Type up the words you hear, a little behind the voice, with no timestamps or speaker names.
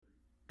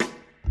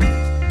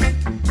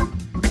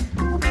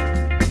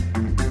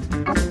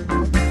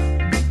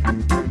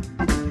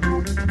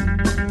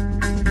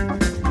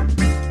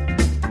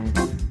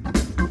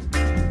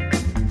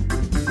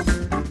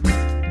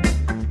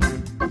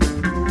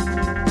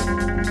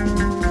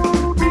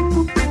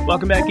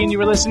Welcome back in. You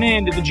were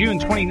listening to the June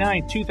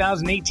 29th,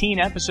 2018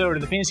 episode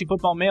of the Fantasy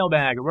Football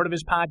Mailbag, a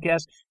RotoViz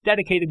podcast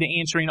dedicated to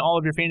answering all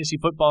of your fantasy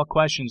football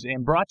questions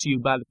and brought to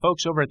you by the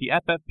folks over at the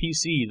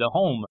FFPC, the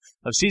home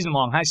of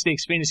season-long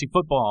high-stakes fantasy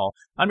football.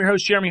 I'm your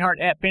host, Jeremy Hart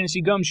at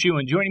Fantasy Gumshoe,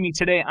 and joining me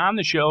today on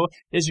the show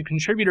is a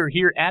contributor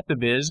here at the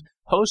Viz,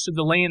 host of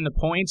the Laying the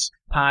Points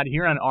pod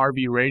here on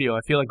RV Radio.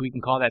 I feel like we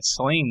can call that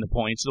Slaying the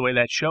Points, the way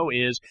that show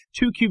is.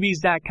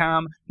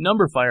 2QBs.com,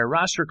 Numberfire,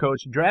 Roster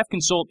Coach, Draft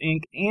Consult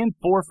Inc., and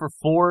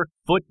 4for4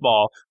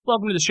 Football.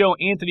 Welcome to the show,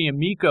 Anthony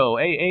Amico.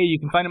 AA, you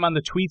can find him on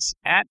the tweets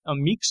at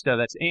Amicsta.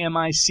 That's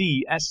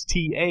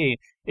Amicsta.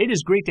 It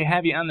is great to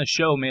have you on the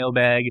show,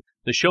 Mailbag.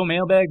 The show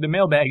Mailbag? The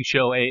Mailbag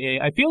Show,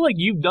 AA. I feel like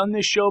you've done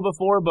this show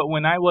before, but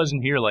when I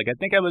wasn't here, like I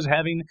think I was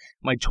having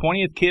my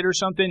 20th kid or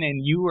something,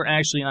 and you were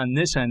actually on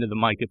this end of the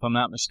mic, if I'm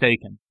not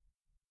mistaken.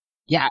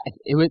 Yeah,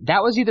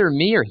 that was either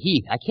me or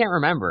Heath. I can't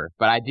remember,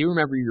 but I do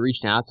remember you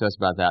reaching out to us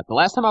about that. The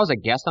last time I was a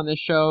guest on this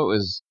show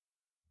was,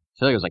 I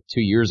feel like it was like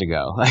 2 years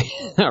ago.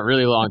 A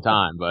really long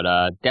time, but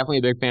definitely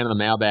a big fan of the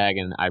Mailbag,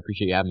 and I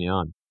appreciate you having me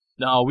on.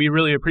 No, we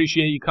really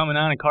appreciate you coming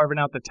on and carving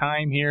out the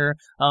time here.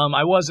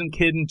 I wasn't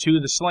kidding, too.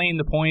 The Slaying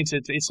the Points,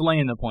 it's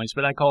Laying the Points,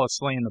 but I call it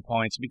Slaying the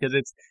Points because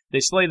they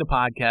slay the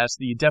podcast.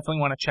 You definitely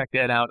want to check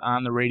that out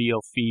on the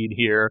radio feed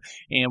here.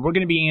 And we're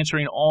going to be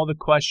answering all the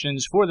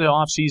questions for the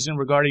offseason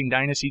regarding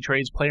dynasty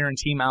trades, player and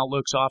team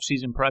outlooks,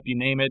 offseason prep, you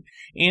name it.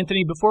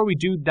 Anthony, before we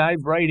do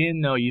dive right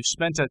in, though, you've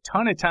spent a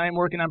ton of time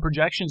working on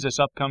projections this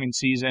upcoming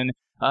season.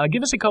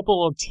 Give us a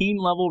couple of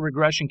team-level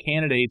regression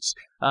candidates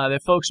that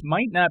folks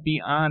might not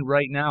be on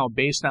right now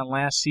based on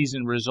last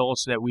season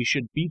results that we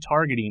should be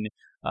targeting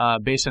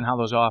based on how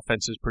those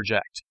offenses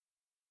project.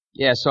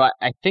 Yeah, so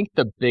I think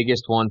the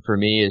biggest one for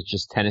me is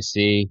just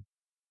Tennessee.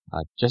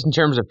 Just in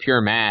terms of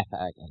pure math,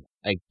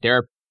 like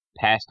their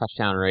pass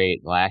touchdown rate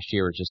last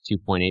year was just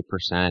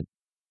 2.8%.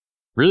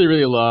 Really,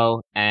 really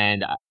low.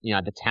 And,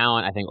 the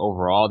talent, I think,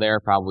 overall there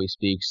probably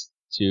speaks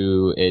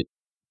to it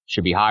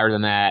should be higher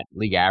than that.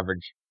 League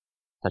average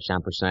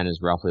touchdown percent is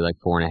roughly like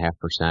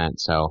 4.5%.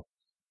 So,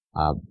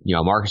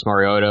 Marcus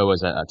Mariota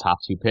was a top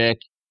 2 pick.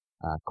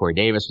 Corey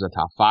Davis was a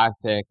top 5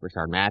 pick.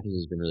 Rashard Matthews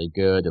has been really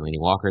good. Delaney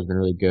Walker has been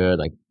really good.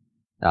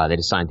 They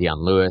just signed Deion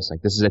Lewis.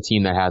 This is a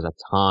team that has a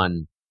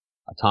ton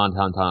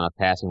of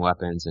passing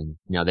weapons. And,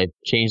 they've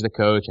changed the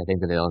coach. I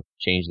think that they'll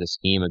change the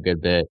scheme a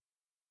good bit.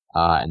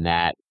 And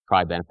that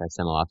probably benefits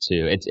them a lot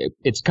too.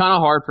 It's kind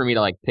of hard for me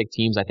to pick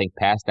teams, I think,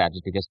 past that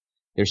just because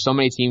there's so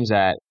many teams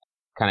that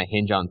kind of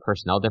hinge on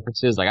personnel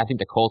differences. I think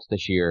the Colts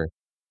this year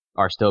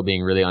are still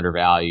being really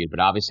undervalued, but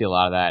obviously a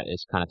lot of that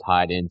is kind of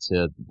tied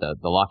into the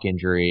Luck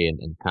injury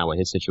and kind of what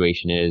his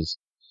situation is.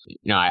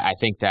 I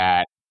think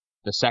that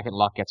the second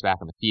Luck gets back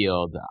on the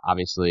field,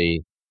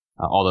 obviously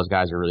all those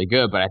guys are really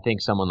good, but I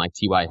think someone like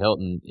T.Y.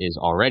 Hilton is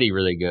already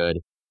really good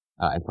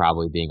and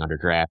probably being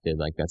underdrafted.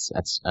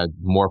 That's a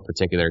more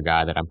particular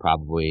guy that I'm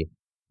probably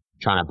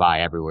trying to buy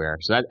everywhere.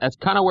 So that's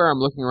kind of where I'm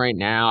looking right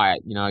now.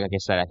 Like I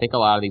said, I think a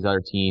lot of these other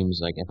teams,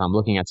 if I'm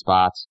looking at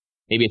spots,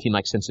 maybe a team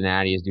like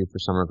Cincinnati is due for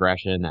some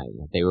regression.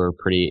 They were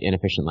pretty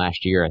inefficient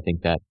last year. I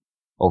think that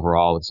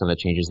overall with some of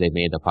the changes they've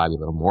made, they'll probably be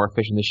a little more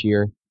efficient this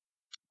year.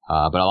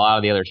 But a lot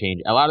of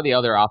the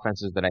other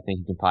offenses that I think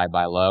you can probably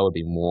buy low would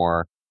be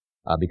more,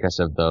 because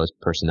of those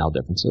personnel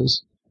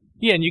differences.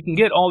 Yeah, and you can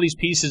get all these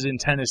pieces in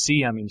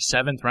Tennessee.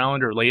 7th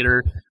round or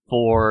later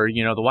for,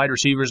 the wide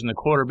receivers and the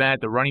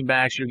quarterback, the running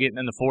backs you're getting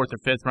in the 4th or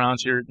 5th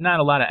rounds. You're not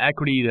a lot of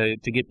equity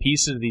to get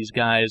pieces of these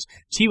guys.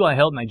 T.Y.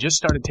 Hilton, I just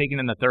started taking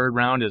in the 3rd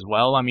round as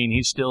well.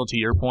 He's still, to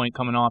your point,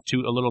 coming off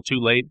a little too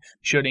late.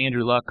 Should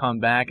Andrew Luck come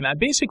back? And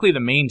basically the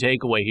main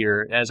takeaway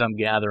here, as I'm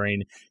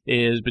gathering,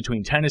 is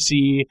between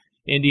Tennessee,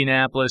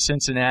 Indianapolis,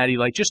 Cincinnati,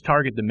 just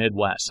target the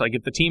Midwest.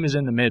 If the team is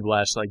in the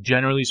Midwest,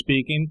 generally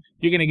speaking,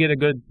 you're going to get a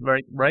good,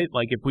 right?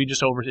 If we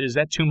just is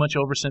that too much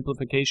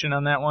oversimplification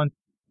on that one?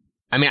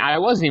 I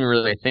wasn't even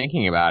really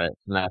thinking about it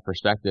from that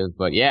perspective,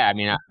 but yeah,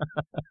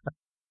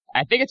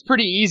 I think it's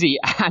pretty easy.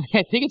 I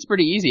think it's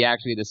pretty easy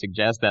actually to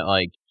suggest that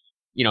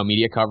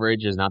media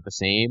coverage is not the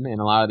same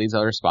in a lot of these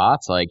other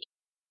spots.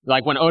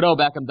 Like when Odell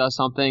Beckham does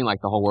something,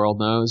 the whole world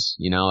knows,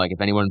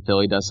 if anyone in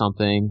Philly does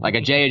something,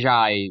 a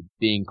J.J.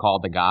 being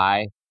called the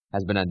guy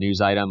has been a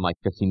news item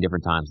 15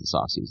 different times this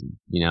offseason,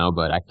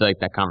 but I feel like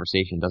that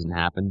conversation doesn't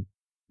happen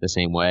the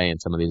same way in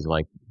some of these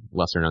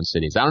lesser known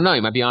cities. I don't know.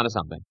 You might be onto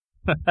something.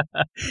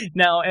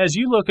 Now, as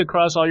you look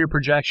across all your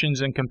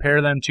projections and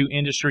compare them to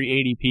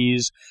industry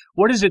ADPs,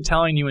 what is it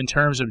telling you in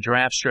terms of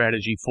draft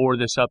strategy for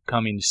this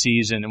upcoming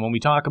season? And when we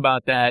talk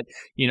about that,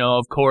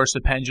 of course,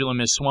 the pendulum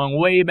has swung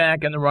way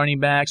back in the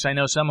running backs. I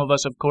know some of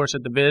us, of course,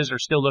 at the Viz are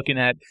still looking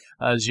at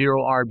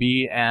zero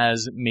RB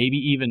as maybe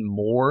even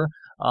more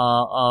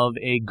of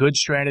a good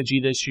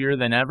strategy this year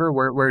than ever.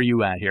 Where are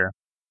you at here?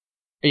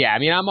 Yeah,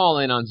 I'm all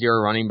in on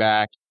zero running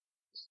back.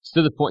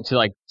 To the point,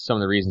 to some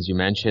of the reasons you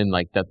mentioned,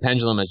 the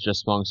pendulum has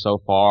just swung so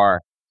far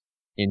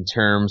in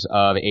terms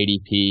of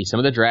ADP. Some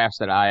of the drafts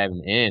that I am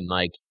in,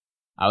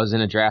 I was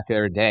in a draft the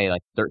other day,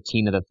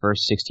 13 of the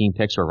first 16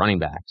 picks were running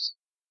backs.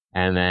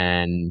 And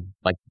then,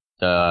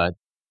 the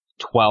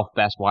 12th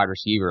best wide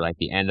receiver, like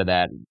the end of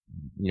that,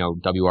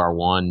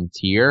 WR1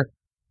 tier.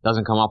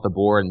 Doesn't come off the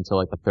board until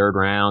like the 3rd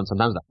round,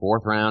 sometimes the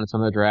 4th round in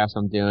some of the drafts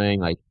I'm doing.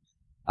 Like,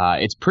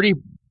 it's pretty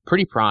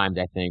primed,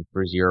 I think,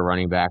 for zero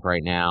running back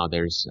right now.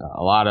 There's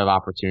a lot of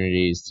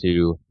opportunities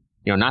to,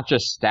 not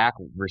just stack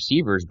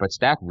receivers, but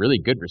stack really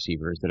good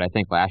receivers that I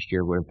think last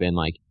year would have been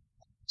like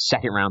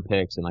 2nd round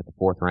picks in like the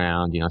 4th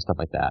round, stuff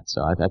like that.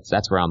 So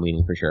that's where I'm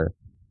leaning for sure.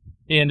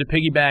 And to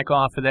piggyback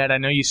off of that, I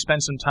know you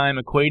spent some time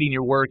equating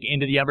your work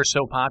into the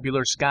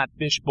ever-so-popular Scott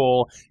Fish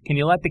Bowl. Can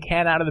you let the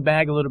cat out of the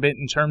bag a little bit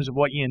in terms of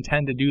what you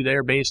intend to do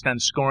there based on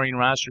scoring,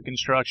 roster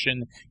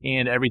construction,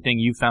 and everything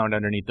you found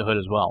underneath the hood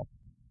as well?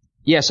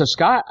 Yeah, so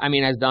Scott,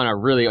 has done a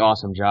really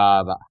awesome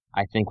job,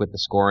 I think, with the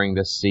scoring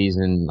this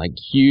season. Like,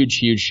 huge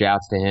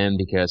shouts to him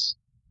because,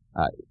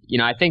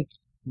 I think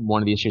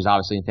one of the issues,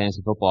 obviously, in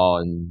fantasy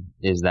football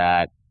is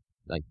that,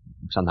 like,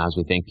 sometimes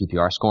we think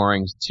PPR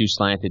scoring is too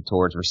slanted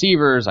towards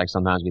receivers. Like,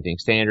 sometimes we think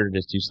standard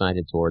is too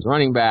slanted towards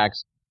running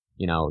backs.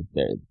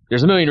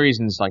 There's a million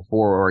reasons, like,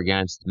 for or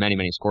against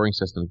many scoring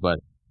systems. But,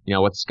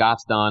 what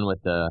Scott's done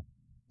with the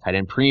tight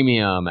end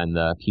premium and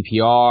the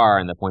PPR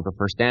and the point per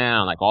first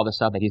down, like all the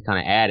stuff that he's kind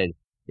of added,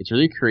 it's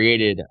really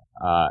created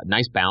a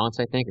nice balance,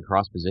 I think,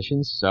 across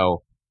positions.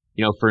 So,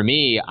 for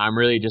me, I'm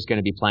really just going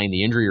to be playing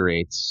the injury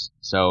rates.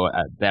 So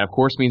that, of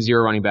course, means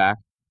zero running back.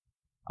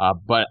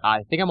 But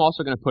I think I'm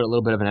also going to put a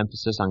little bit of an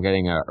emphasis on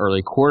getting an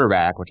early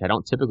quarterback, which I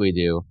don't typically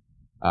do.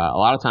 A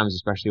lot of times,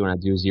 especially when I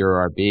do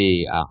zero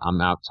RB,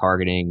 I'm out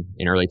targeting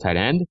an early tight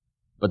end.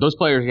 But those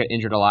players get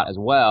injured a lot as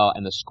well,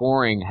 and the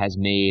scoring has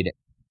made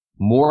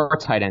more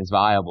tight ends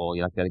viable.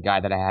 Like the guy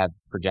that I have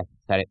projected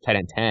tight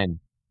end 10,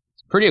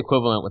 it's pretty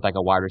equivalent with like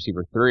a wide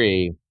receiver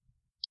 3.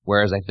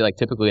 Whereas I feel like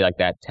typically like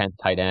that 10th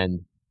tight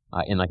end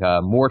in like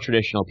a more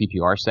traditional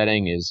PPR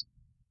setting is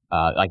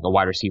like a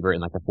wide receiver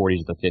in like the 40s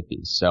or the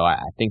 50s. So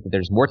I think that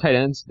there's more tight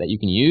ends that you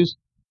can use.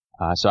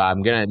 So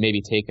I'm going to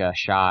maybe take a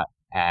shot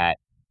at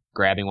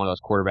grabbing one of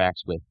those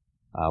quarterbacks with,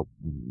 I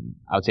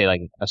would say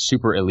like a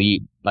super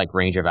elite like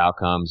range of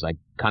outcomes, like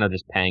kind of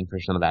just paying for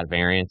some of that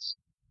variance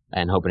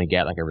and hoping to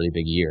get like a really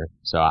big year.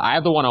 So I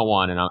have the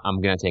 101 and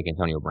I'm going to take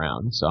Antonio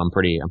Brown. So I'm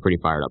pretty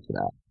fired up for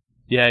that.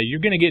 Yeah, you're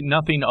going to get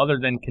nothing other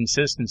than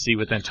consistency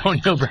with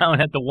Antonio Brown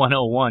at the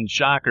 101.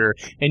 Shocker.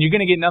 And you're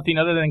going to get nothing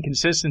other than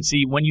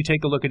consistency when you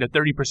take a look at a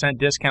 30%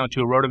 discount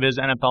to a RotoViz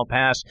NFL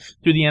Pass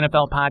through the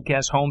NFL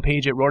Podcast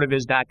homepage at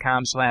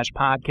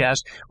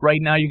rotoviz.com/podcast.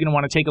 Right now, you're going to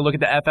want to take a look at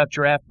the FF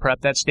Draft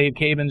Prep. That's Dave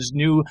Caban's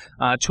new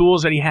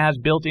tools that he has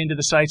built into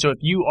the site. So if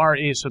you are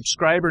a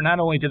subscriber, not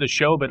only to the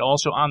show, but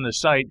also on the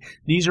site,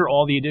 these are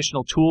all the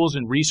additional tools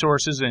and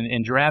resources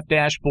and draft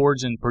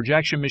dashboards and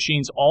projection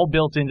machines all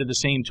built into the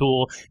same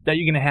tool that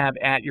you're going to have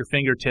at your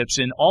fingertips.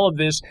 And all of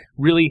this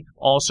really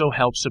also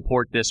helps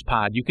support this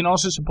pod. You can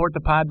also support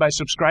the pod by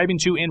subscribing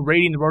to and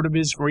rating the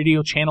RotoViz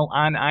radio channel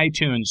on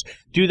iTunes.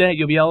 Do that,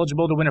 you'll be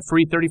eligible to win a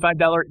free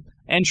 $35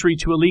 entry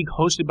to a league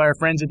hosted by our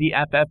friends at the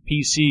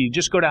FFPC.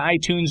 Just go to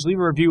iTunes, leave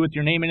a review with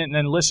your name in it, and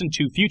then listen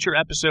to future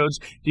episodes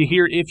to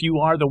hear if you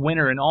are the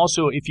winner. And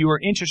also, if you are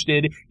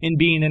interested in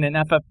being in an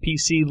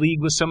FFPC league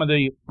with some of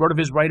the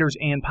RotoViz writers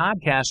and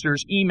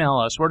podcasters, email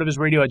us,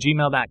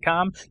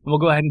 rotovizradio@gmail.com, and we'll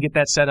go ahead and get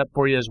that set up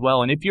for you as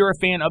well. And if you're a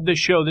fan of this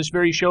show, this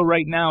very show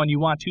right now, and you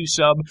want to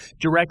sub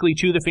directly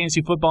to the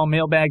Fantasy Football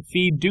Mailbag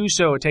feed, do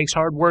so. It takes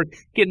hard work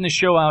getting the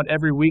show out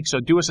every week, so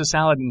do us a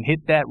solid and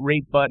hit that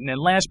rate button.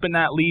 And last but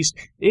not least,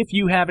 if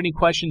you have any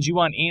questions you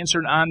want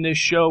answered on this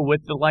show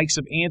with the likes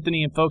of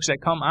Anthony and folks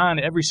that come on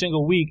every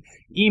single week,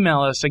 email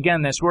us.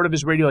 Again, that's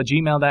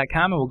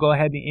rotovizradio@gmail.com, and we'll go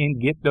ahead and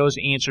get those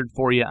answered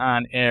for you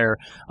on air.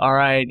 All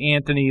right,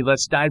 Anthony,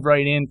 let's dive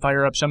right in,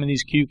 fire up some of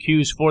these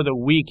QQs for the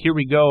week. Here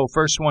we go.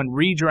 First one,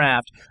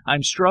 redraft.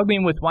 I'm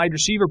struggling with wide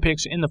receiver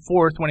picks in the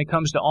 4th when it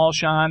comes to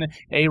Alshon,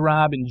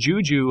 A-Rob, and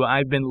JuJu.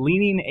 I've been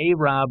leaning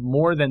A-Rob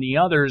more than the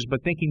others,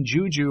 but thinking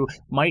JuJu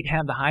might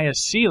have the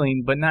highest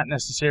ceiling, but not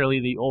necessarily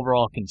the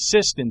overall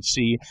consistency.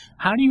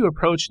 How do you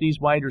approach these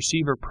wide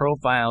receiver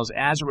profiles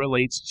as it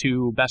relates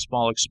to best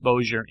ball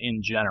exposure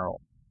in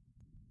general?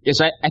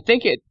 Yes, I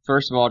think it,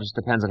 first of all, just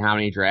depends on how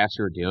many drafts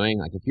you're doing.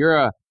 Like, if you're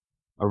a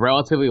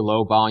relatively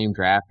low volume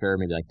drafter,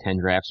 maybe like 10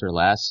 drafts or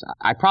less,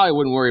 I probably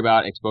wouldn't worry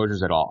about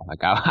exposures at all.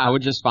 Like, I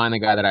would just find the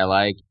guy that I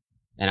like,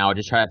 and I would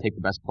just try to pick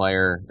the best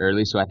player, or at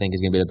least who I think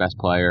is going to be the best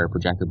player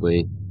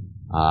projectably,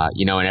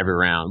 in every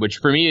round, which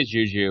for me is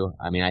JuJu.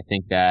 I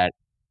think that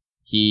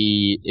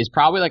he is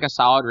probably like a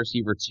solid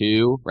receiver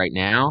 2 right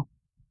now.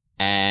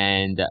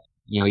 And,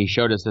 he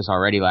showed us this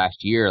already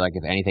last year. Like,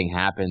 if anything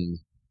happened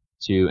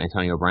to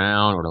Antonio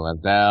Brown or to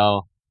Lev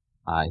Bell,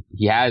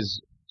 he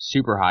has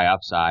super high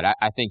upside.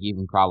 I think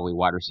even probably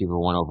wide receiver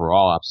 1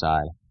 overall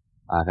upside,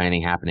 if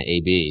anything happened to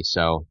AB.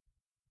 So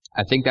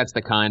I think that's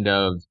the kind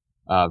of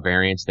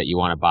variance that you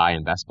want to buy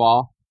in best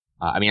ball.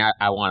 I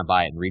want to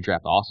buy it in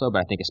redraft also, but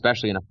I think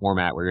especially in a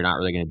format where you're not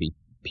really going to be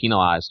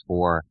penalized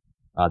for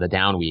the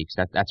down weeks,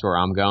 that's where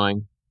I'm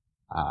going.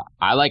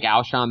 I like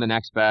Alshon the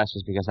next best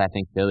just because I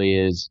think Philly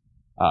is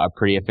a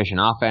pretty efficient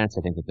offense.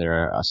 I think that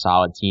they're a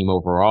solid team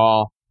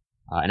overall.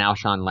 And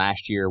Alshon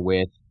last year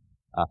with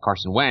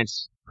Carson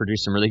Wentz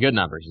produced some really good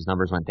numbers. His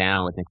numbers went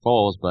down with Nick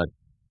Foles, but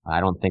I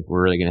don't think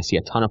we're really going to see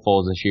a ton of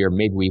Foles this year.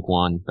 Maybe week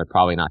 1, but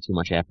probably not too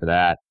much after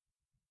that.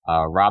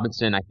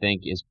 Robinson, I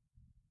think, is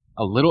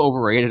a little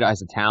overrated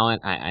as a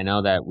talent. I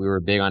know that we were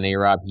big on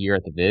A-Rob here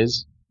at the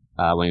Viz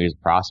when he was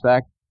a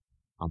prospect,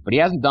 but he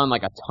hasn't done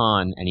like a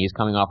ton, and he's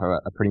coming off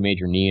a pretty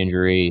major knee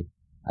injury.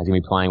 He's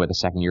going to be playing with a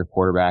second-year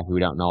quarterback who we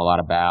don't know a lot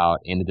about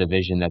in a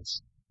division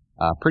that's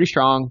pretty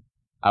strong,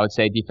 I would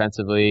say,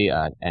 defensively,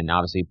 and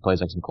obviously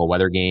plays like some cold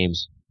weather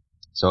games.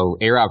 So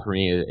A-Rob for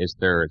me is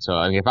third. So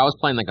I mean, if I was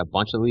playing like a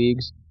bunch of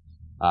leagues,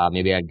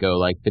 maybe I'd go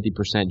like 50%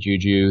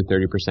 JuJu,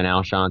 30%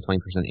 Alshon, 20%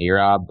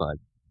 A-Rob, but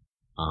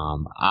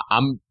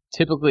I'm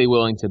typically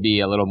willing to be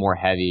a little more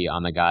heavy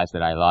on the guys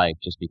that I like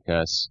just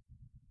because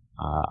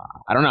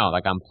I don't know,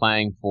 like I'm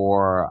playing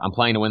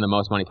to win the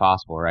most money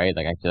possible, right?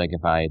 Like I feel like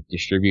if I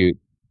distribute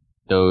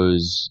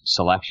those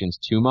selections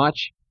too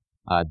much,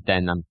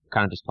 then I'm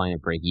kind of just playing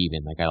at break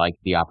even. Like I like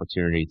the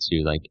opportunity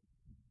to like,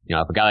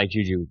 if a guy like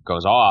JuJu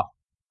goes off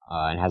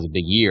and has a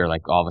big year,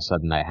 like all of a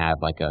sudden I have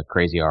like a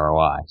crazy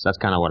ROI. So that's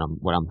kind of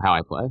how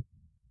I play.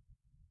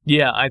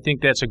 Yeah, I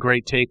think that's a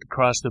great take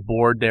across the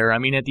board there. I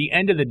mean, at the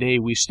end of the day,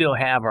 we still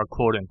have our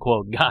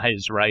quote-unquote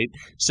guys, right?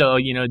 So,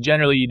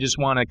 generally you just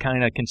want to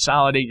kind of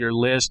consolidate your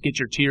list, get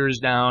your tiers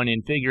down,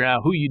 and figure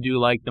out who you do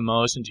like the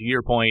most. And to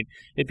your point,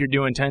 if you're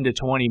doing 10 to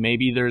 20,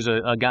 maybe there's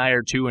a guy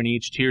or two in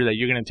each tier that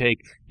you're going to take,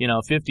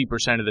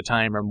 50% of the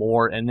time or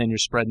more, and then you're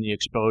spreading the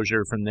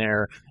exposure from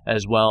there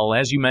as well.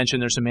 As you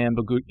mentioned, there's some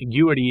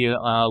ambiguity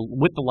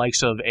with the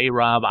likes of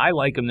A-Rob. I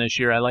like him this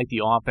year. I like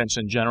the offense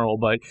in general,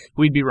 but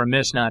we'd be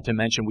remiss not to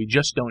mention we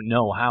just don't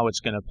know how it's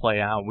going to play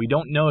out. We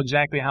don't know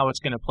exactly how it's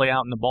going to play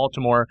out in the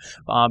Baltimore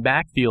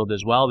backfield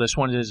as well. This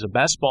one is a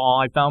best ball.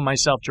 I found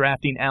myself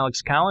drafting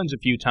Alex Collins a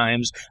few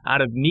times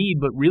out of need,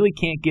 but really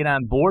can't get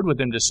on board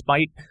with him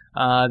despite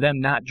them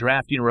not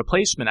drafting a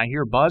replacement. I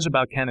hear buzz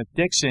about Kenneth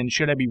Dixon.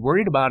 Should I be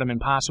worried about him and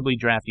possibly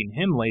drafting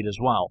him late as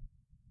well?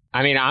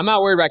 I mean, I'm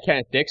not worried about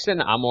Kenneth Dixon.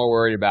 I'm more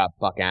worried about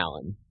Buck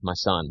Allen, my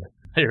son.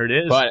 There it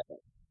is. But,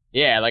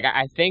 yeah, like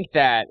I think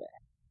that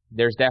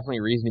there's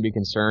definitely reason to be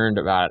concerned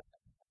about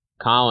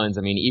Collins.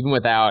 I mean, even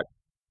without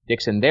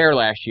Dixon there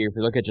last year, if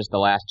you look at just the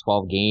last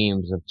 12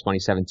 games of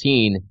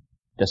 2017,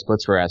 the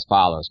splits were as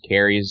follows.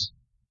 Carries,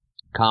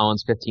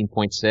 Collins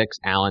 15.6,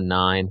 Allen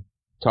 9.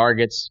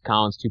 Targets,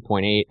 Collins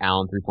 2.8,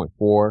 Allen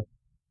 3.4.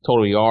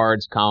 Total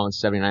yards,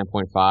 Collins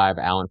 79.5,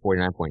 Allen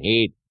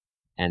 49.8.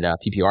 And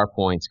PPR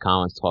points,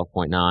 Collins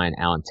 12.9,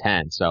 Allen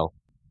 10. So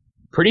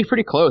pretty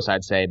close,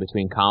 I'd say,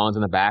 between Collins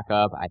and the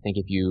backup. I think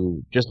if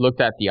you just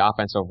looked at the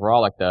offense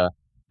overall, like the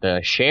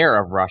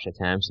share of rush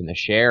attempts and the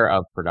share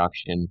of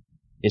production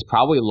is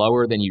probably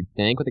lower than you'd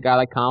think with a guy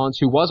like Collins,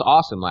 who was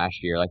awesome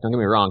last year. Like, don't get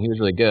me wrong, he was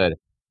really good.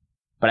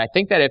 But I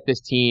think that if this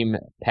team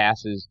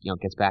passes,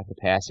 gets back to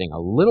passing a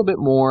little bit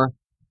more,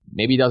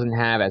 maybe doesn't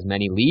have as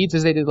many leads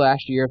as they did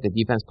last year, if the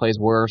defense plays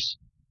worse,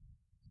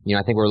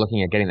 I think we're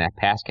looking at getting that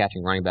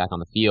pass-catching running back on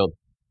the field.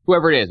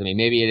 Whoever it is, I mean,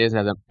 maybe it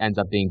ends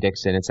up being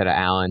Dixon instead of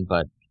Allen,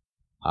 but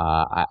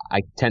I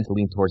tend to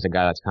lean towards the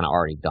guy that's kind of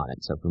already done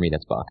it. So for me,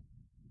 that's Buck.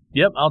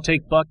 Yep, I'll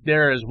take Buck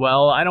there as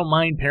well. I don't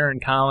mind pairing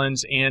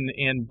Collins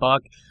and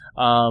Buck.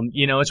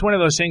 It's one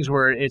of those things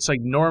where it's like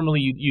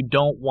normally you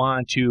don't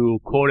want to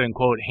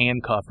quote-unquote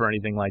handcuff or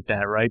anything like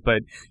that, right?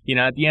 But,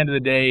 at the end of the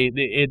day,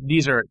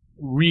 these are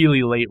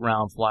really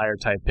late-round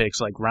flyer-type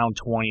picks, like round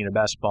 20 in a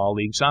best ball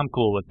league, so I'm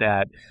cool with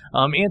that.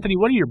 Anthony,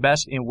 what are your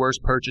best and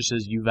worst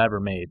purchases you've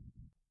ever made?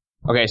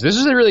 Okay, so this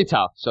is really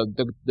tough. So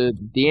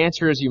the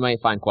answers you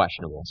might find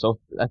questionable. So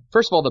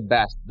first of all, the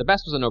best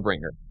was a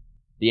no-brainer.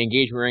 The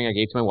engagement ring I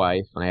gave to my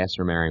wife when I asked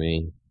her to marry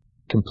me,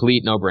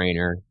 complete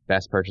no-brainer,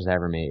 best purchase I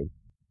ever made.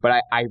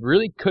 But I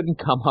really couldn't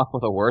come up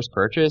with a worse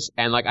purchase,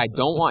 and I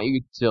don't want you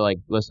to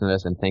listen to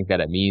this and think that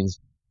it means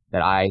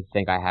that I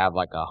think I have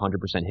 100%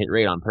 hit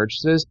rate on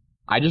purchases.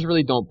 I just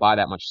really don't buy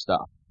that much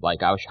stuff.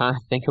 I was trying to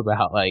think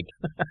about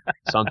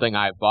something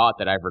I bought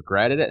that I've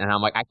regretted it, and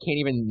I'm I can't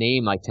even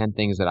name 10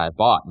 things that I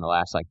bought in the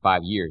last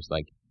 5 years.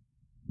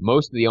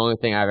 Most of the only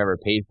thing I've ever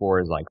paid for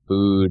is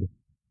food,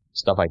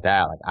 stuff like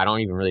that. I don't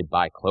even really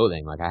buy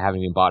clothing. I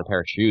haven't even bought a pair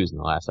of shoes in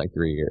the last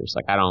 3 years.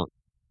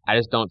 I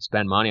just don't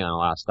spend money on a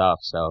lot of stuff.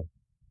 So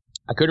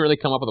I couldn't really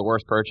come up with a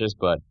worse purchase,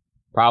 but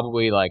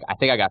probably I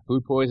think I got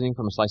food poisoning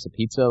from a slice of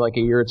pizza a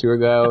year or two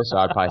ago. So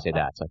I'd probably say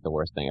that's the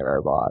worst thing I've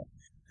ever bought.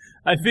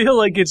 I feel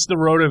like it's the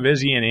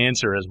RotoVizian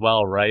answer as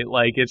well, right?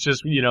 It's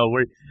just,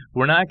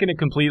 we're not going to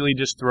completely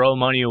just throw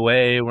money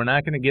away. We're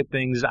not going to get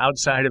things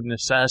outside of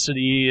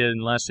necessity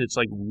unless it's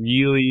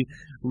really,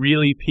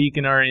 really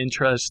piquing our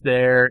interest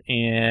there.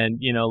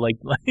 And,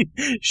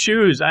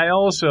 shoes. I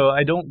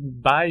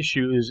don't buy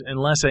shoes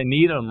unless I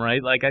need them,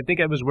 right? I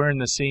think I was wearing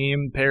the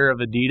same pair of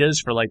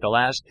Adidas for the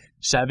last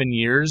 7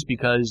 years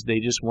because they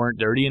just weren't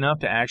dirty enough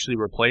to actually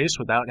replace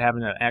without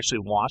having to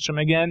actually wash them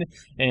again.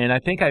 And I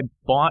think I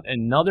bought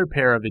another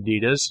pair of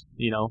Adidas,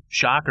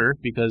 shocker,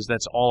 because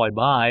that's all I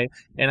buy.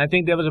 And I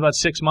think that was about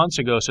 6 months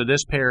ago. So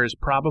this pair is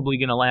probably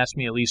going to last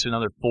me at least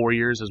another 4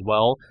 years as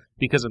well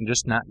because I'm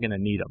just not going to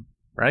need them.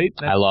 right?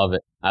 I love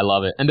it. I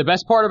love it. And the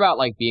best part about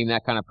like being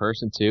that kind of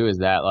person too is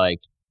that like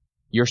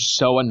you're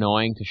so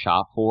annoying to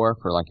shop for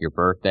like your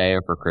birthday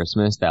or for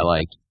Christmas that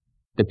like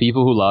the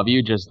people who love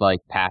you just like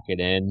pack it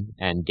in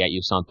and get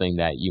you something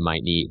that you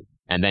might need.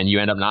 And then you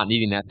end up not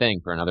needing that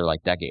thing for another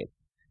like decade.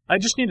 I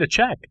just need a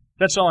check.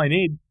 That's all I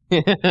need.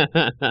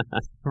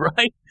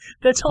 Right?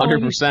 That's all.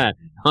 100%.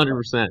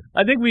 100%.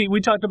 I think we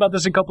talked about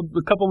this a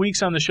couple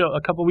weeks on the show,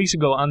 a couple weeks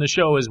ago on the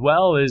show as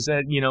well, is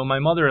that, my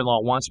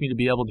mother-in-law wants me to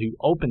be able to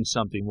open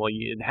something. Well,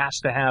 it has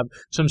to have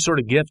some sort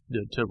of gift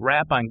to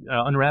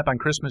unwrap on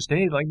Christmas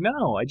Day. Like,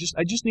 no, I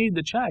just need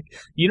the check.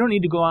 You don't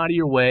need to go out of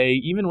your way.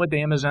 Even with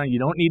Amazon, you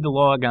don't need to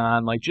log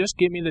on. Like, just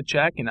give me the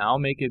check and I'll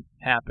make it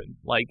happen.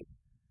 Like,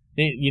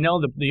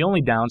 the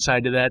only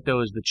downside to that,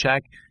 though, is the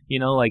check.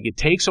 Like it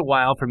takes a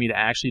while for me to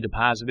actually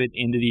deposit it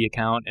into the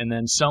account, and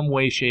then some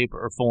way, shape,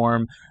 or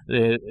form,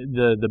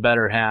 the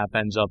better half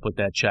ends up with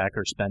that check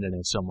or spending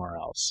it somewhere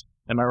else.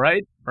 Am I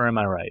right, or am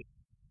I right?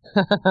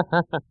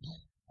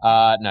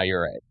 No,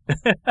 you're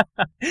right.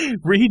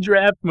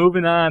 Redraft,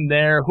 moving on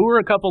there. Who are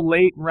a couple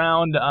late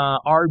round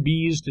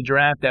RBs to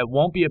draft that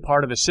won't be a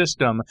part of a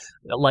system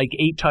like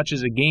 8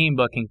 touches a game,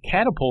 but can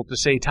catapult to,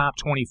 say, top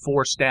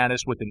 24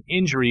 status with an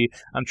injury?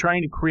 I'm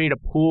trying to create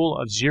a pool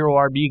of 0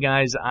 RB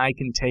guys I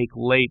can take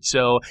late.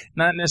 So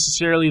not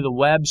necessarily the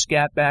Webb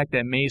scat back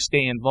that may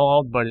stay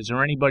involved, but is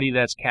there anybody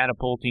that's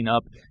catapulting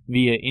up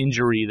via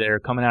injury there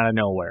coming out of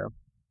nowhere?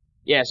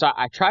 Yeah, so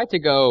I tried to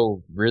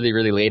go really,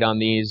 really late on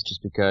these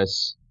just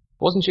because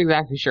I wasn't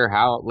exactly sure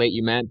how late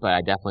you meant, but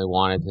I definitely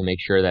wanted to make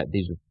sure that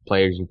these were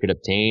players you could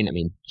obtain. I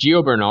mean,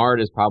 Gio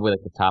Bernard is probably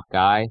like the top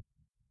guy,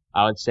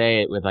 I would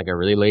say, with like a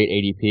really late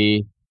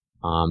ADP.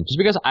 Just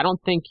because I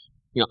don't think,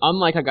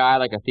 unlike a guy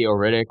like a Theo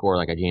Riddick or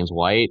like a James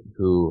White,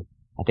 who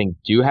I think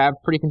do have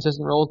pretty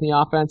consistent roles in the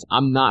offense,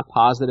 I'm not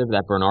positive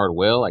that Bernard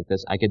will. Like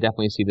this, I could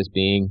definitely see this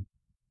being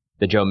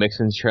the Joe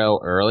Mixon show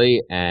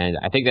early, and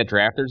I think that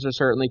drafters are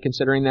certainly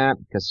considering that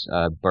because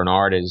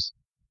Bernard is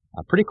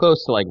pretty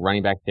close to like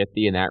running back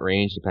 50 in that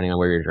range, depending on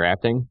where you're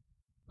drafting.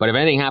 But if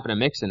anything happened to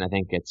Mixon, I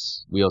think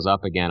it's wheels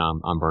up again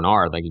on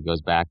Bernard. Like he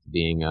goes back to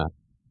being a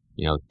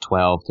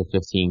 12 to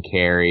 15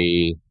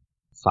 carry,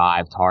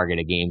 5 target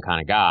a game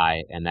kind of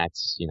guy, and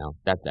that's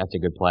that's a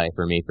good play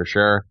for me for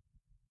sure.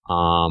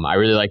 I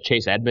really like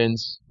Chase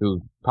Edmonds,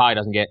 who probably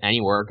doesn't get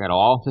any work at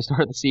all to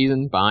start the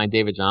season behind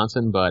David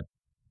Johnson, but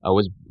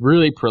was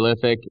really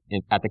prolific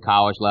at the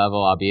college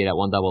level, albeit at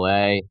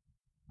 1AA.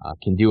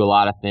 Can do a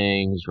lot of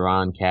things,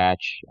 run,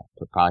 catch,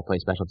 probably play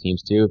special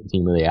teams too if the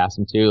team really asks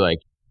him to. Like,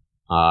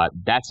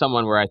 that's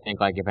someone where I think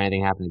like if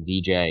anything happened to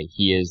DJ,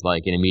 he is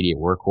like an immediate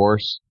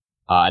workhorse.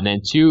 And then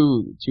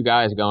two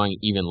guys going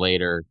even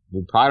later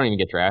who probably don't even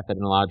get drafted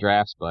in a lot of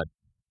drafts, but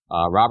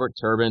Robert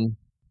Turbin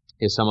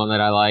is someone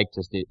that I like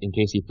just in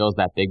case he fills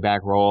that big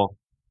back role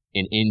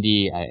in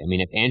Indy. I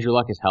mean, if Andrew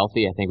Luck is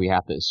healthy, I think we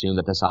have to assume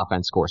that this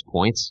offense scores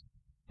points.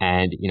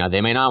 And,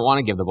 they may not want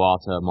to give the ball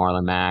to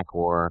Marlon Mack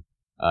or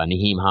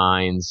Nyheim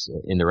Hines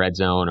in the red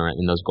zone or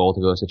in those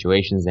goal-to-go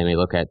situations. They may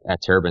look at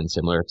Turbin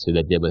similar to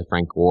they did with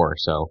Frank Gore.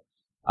 So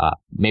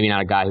maybe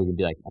not a guy who can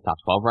be like a top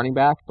 12 running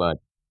back, but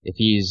if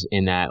he's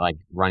in that like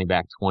running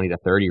back 20 to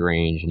 30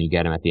 range and you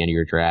get him at the end of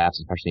your drafts,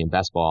 especially in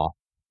best ball,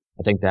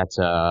 I think that's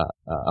a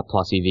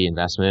plus EV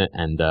investment.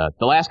 And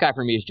the last guy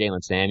for me is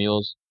Jalen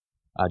Samuels,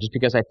 just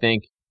because I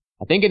think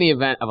in the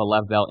event of a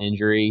left bell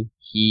injury,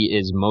 he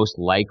is most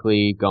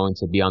likely going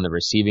to be on the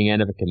receiving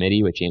end of a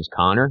committee with James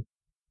Conner.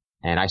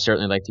 And I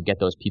certainly like to get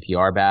those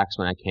PPR backs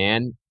when I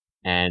can.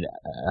 And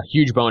a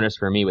huge bonus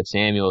for me with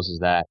Samuels is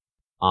that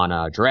on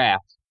a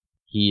draft,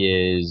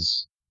 he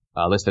is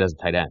listed as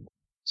a tight end.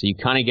 So you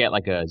kind of get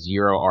like a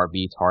 0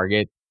 RB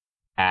target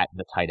at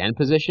the tight end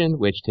position,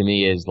 which to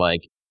me is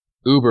like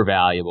uber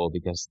valuable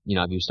because,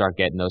 if you start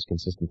getting those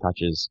consistent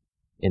touches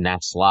in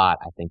that slot,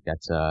 I think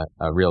that's a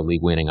real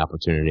league winning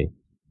opportunity.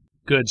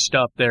 Good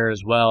stuff there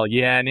as well.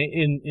 Yeah.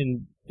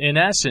 And in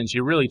essence,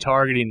 you're really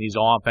targeting these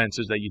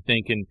offenses that you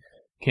think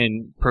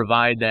can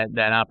provide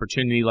that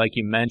opportunity like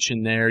you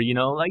mentioned there.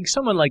 Like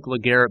someone like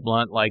LeGarrette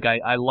Blount, like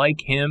I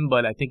like him,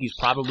 but I think he's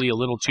probably a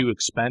little too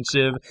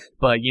expensive.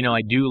 But,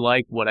 I do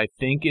like what I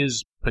think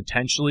is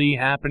potentially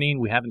happening.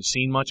 We haven't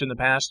seen much in the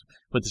past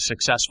with the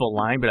successful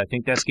line, but I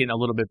think that's getting a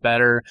little bit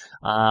better.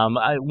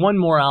 One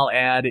more I'll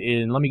add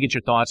in, let me get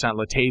your thoughts on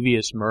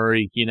Latavius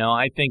Murray.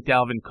 I think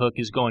Dalvin Cook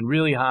is going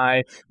really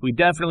high. We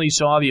definitely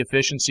saw the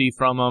efficiency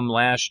from him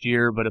last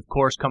year, but of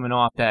course coming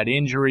off that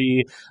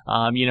injury,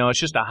 it's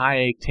just a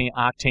high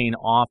octane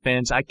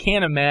offense. I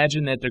can't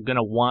imagine that they're going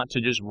to want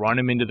to just run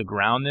him into the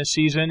ground this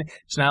season.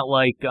 It's not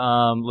like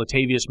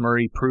Latavius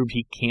Murray proved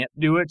he can't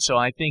do it, so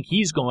I think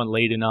he's going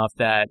late enough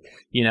that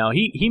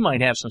he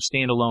might have some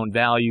standalone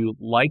value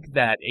like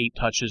that 8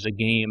 touches a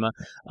game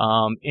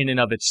in and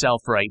of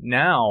itself right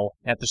now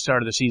at the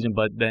start of the season,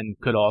 but then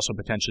could also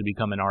potentially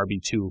become an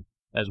RB2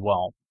 as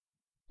well.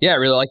 Yeah, I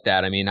really like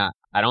that. I mean,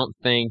 I don't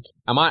think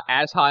I'm not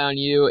as high on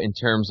you in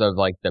terms of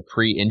like the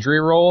pre-injury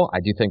role. I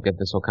do think that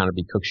this will kind of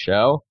be Cook's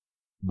show,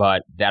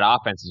 but that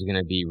offense is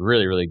going to be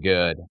really, really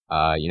good.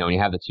 When you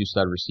have the 2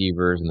 stud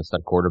receivers and the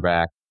stud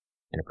quarterback,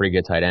 and a pretty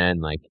good tight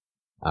end. Like,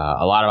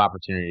 a lot of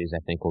opportunities I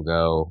think will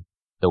go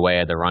the way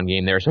of the run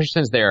game there, especially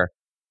since their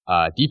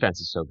defense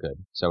is so good.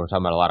 So we're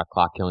talking about a lot of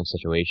clock killing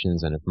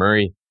situations, and if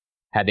Murray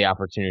had the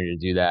opportunity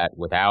to do that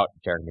without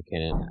Jerick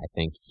McKinnon, I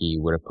think he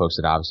would have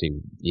posted obviously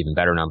even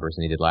better numbers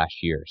than he did last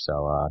year.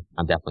 So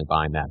I'm definitely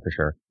buying that for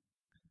sure.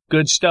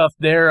 Good stuff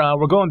there.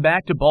 We're going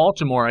back to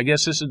Baltimore. I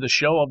guess this is the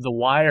show of the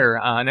wire.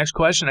 Next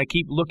question. I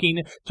keep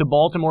looking to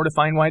Baltimore to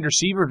find wide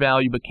receiver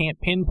value, but can't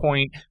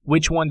pinpoint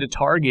which one to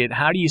target.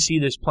 How do you see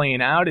this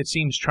playing out? It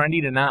seems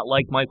trendy to not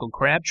like Michael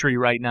Crabtree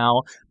right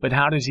now, but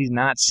how does he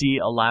not see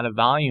a lot of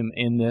volume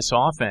in this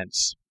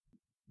offense?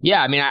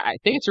 Yeah, I mean, I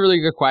think it's a really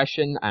good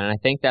question, and I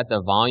think that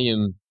the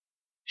volume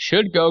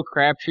should go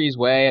Crabtree's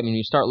way. I mean,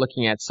 you start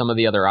looking at some of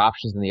the other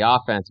options in the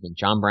offense. I mean,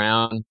 John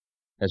Brown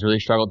has really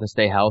struggled to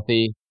stay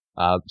healthy.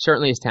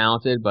 Certainly is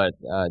talented, but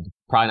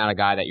probably not a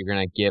guy that you're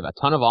going to give a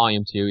ton of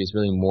volume to. He's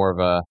really more of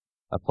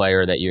a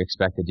player that you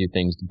expect to do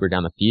things deeper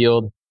down the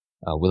field.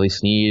 Willie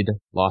Snead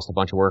lost a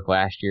bunch of work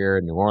last year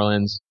in New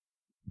Orleans,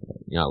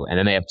 and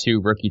then they have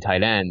 2 rookie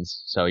tight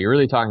ends. So you're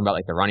really talking about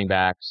like the running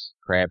backs,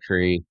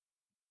 Crabtree,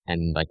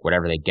 and like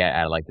whatever they get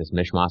out of like this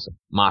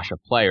mishmash of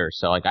players.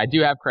 So like I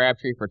do have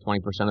Crabtree for 20%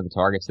 of the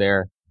targets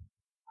there.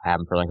 I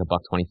have him for like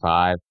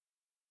 $1.25,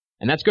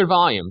 and that's good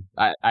volume.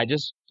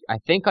 I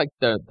think like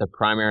the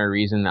primary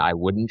reason I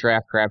wouldn't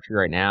draft Crabtree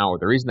right now, or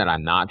the reason that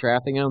I'm not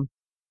drafting him,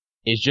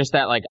 is just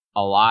that like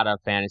a lot of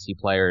fantasy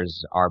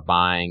players are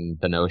buying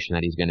the notion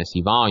that he's going to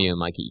see volume.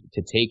 Like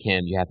to take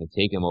him, you have to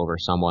take him over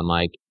someone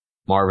like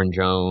Marvin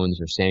Jones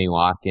or Sammy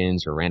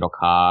Watkins or Randall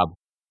Cobb.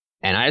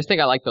 And I just think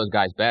I like those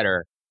guys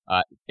better,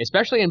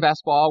 especially in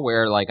best ball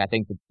where like I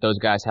think that those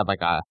guys have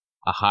like a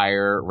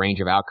higher range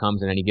of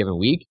outcomes in any given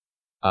week.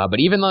 But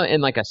even in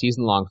like a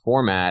season long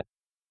format,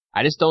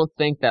 I just don't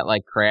think that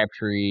like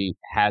Crabtree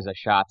has a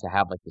shot to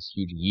have like this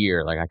huge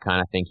year. Like I kind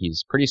of think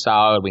he's pretty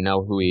solid. We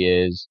know who he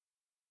is,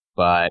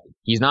 but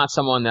he's not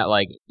someone that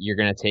like you're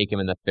going to take him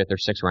in the 5th or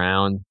 6th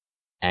round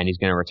and he's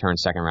going to return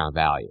 2nd round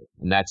value.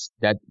 And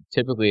that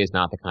typically is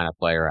not the kind of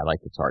player I like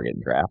to target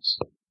in drafts.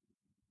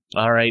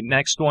 All right.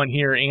 Next one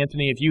here,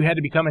 Anthony. If you had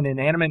to become an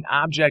inanimate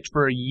object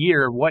for a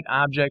year, what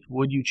object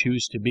would you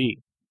choose to be?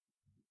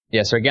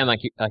 Yeah, so again,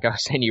 like I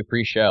was saying to you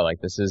pre-show, like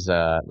this is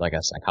like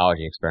a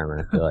psychology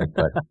experiment, I feel like.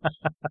 But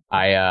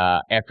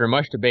after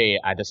much debate,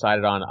 I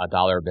decided on a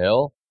dollar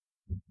bill.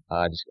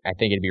 I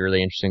think it'd be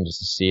really interesting just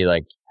to see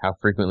like how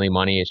frequently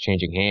money is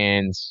changing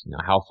hands,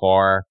 how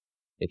far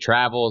it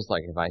travels.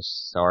 Like if I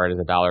start as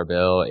a dollar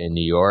bill in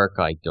New York,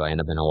 like do I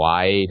end up in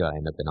Hawaii? Do I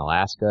end up in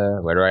Alaska?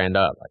 Where do I end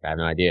up? Like I have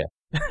no idea.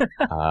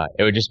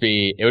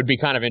 It would be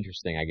kind of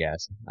interesting, I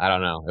guess. I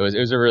don't know. It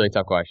was a really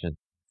tough question.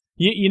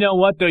 You know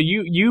what, though?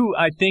 You,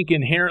 I think,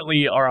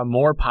 inherently are a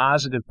more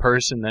positive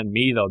person than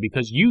me, though,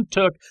 because you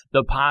took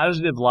the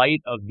positive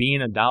light of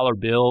being a dollar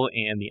bill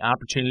and the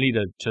opportunity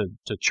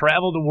to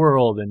travel the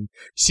world and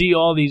see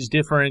all these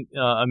different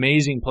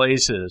amazing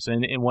places.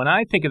 And when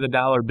I think of the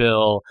dollar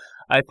bill,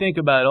 I think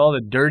about all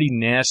the dirty,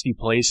 nasty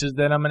places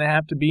that I'm going to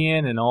have to be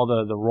in and all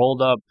the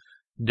rolled up,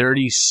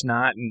 dirty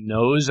snot and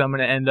nose I'm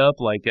going to end up.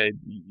 Like,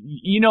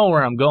 you know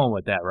where I'm going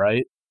with that,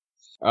 right?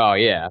 Oh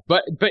yeah,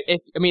 but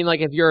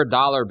if you're a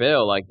dollar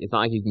bill, like it's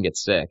not like you can get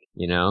sick,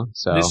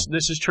 So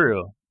this is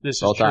true.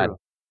 This is true. Time.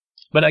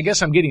 But I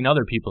guess I'm getting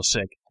other people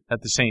sick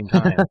at the same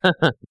time.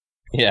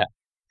 Yeah.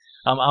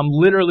 I'm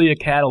literally a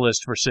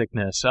catalyst for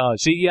sickness.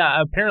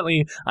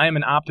 Apparently I am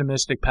an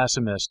optimistic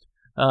pessimist.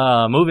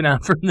 Moving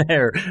on from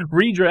there,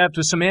 redraft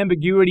with some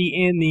ambiguity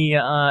in the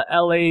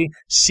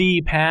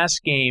LAC pass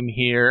game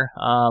here.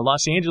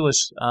 Los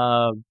Angeles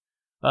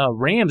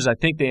Rams, I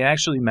think they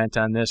actually meant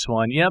on this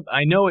one. Yep,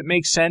 I know it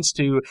makes sense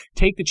to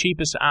take the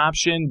cheapest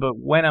option, but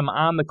when I'm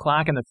on the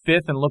clock in the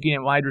 5th and looking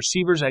at wide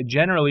receivers, I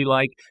generally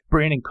like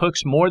Brandon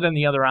Cooks more than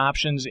the other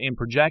options, and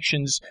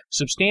projections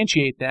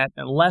substantiate that.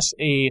 Unless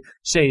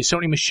say,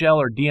 Sony Michel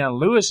or Deion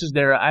Lewis is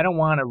there, I don't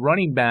want a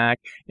running back,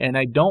 and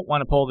I don't want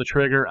to pull the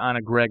trigger on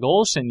a Greg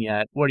Olsen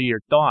yet. What are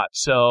your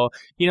thoughts? So,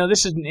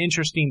 this is an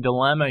interesting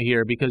dilemma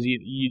here because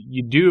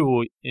you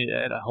do,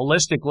 at a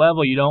holistic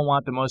level, you don't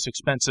want the most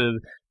expensive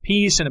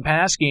piece in a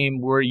pass game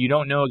where you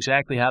don't know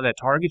exactly how that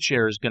target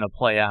share is going to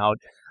play out.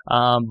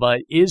 But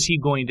is he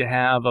going to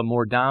have a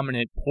more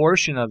dominant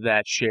portion of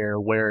that share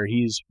where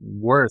he's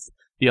worth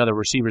the other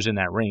receivers in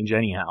that range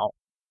anyhow?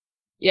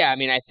 Yeah, I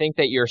mean, I think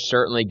that you're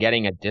certainly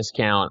getting a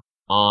discount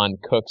on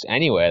Cooks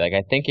anyway. Like,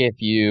 I think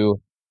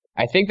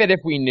that if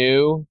we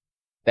knew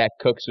that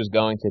Cooks was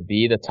going to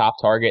be the top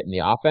target in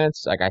the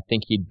offense, like, I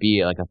think he'd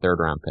be like a 3rd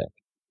round pick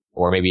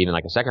or maybe even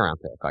like a 2nd round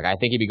pick. Like, I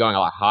think he'd be going a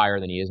lot higher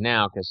than he is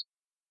now because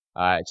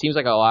it seems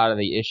like a lot of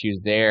the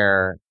issues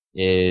there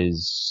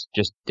is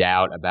just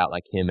doubt about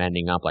like him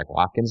ending up like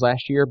Watkins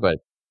last year. But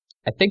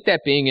I think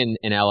that being in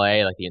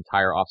LA like the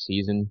entire off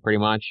season pretty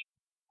much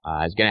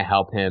is going to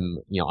help him,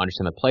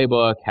 understand the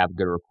playbook, have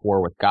good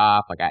rapport with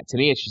Goff. Like to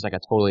me, it's just like a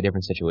totally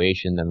different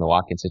situation than the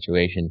Watkins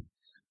situation,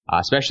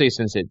 especially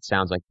since it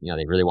sounds like,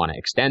 they really want to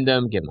extend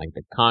him, give him like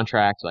big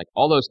contracts, like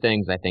all those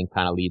things I think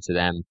kind of lead to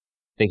them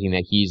thinking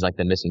that he's like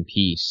the missing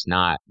piece,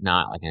 not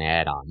like an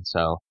add-on.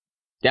 So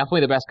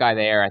definitely the best guy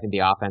there. I think the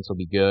offense will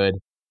be good.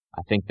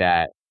 I think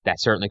that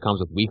certainly comes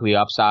with weekly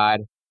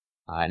upside.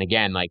 And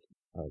again, like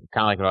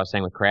kind of like what I was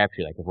saying with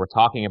Crabtree, like if we're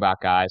talking about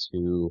guys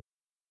who,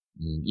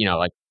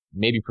 like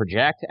maybe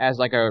project as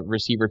like a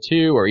receiver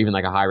 2 or even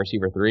like a high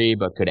receiver 3,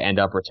 but could end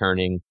up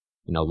returning,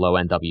 low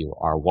end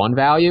WR1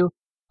 value,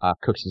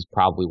 Cooks is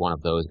probably one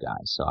of those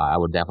guys. So I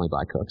would definitely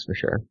buy Cooks for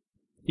sure.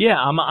 Yeah,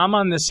 I'm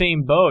on the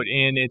same boat,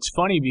 and it's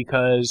funny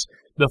because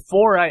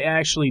before I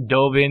actually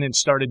dove in and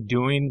started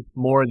doing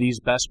more of these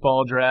best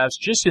ball drafts,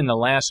 just in the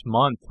last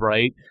month,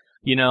 right?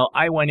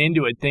 I went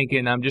into it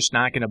thinking I'm just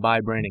not going to buy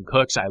Brandon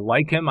Cooks. I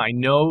like him. I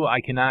know I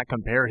cannot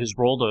compare his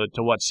role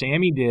to what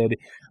Sammy did.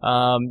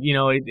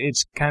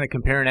 It's kind of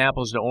comparing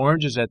apples to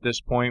oranges at this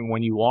point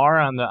when you are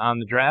on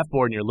the draft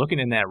board and you're looking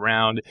in that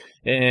round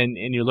and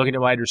you're looking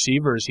at wide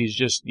receivers. He's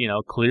just,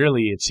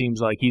 clearly it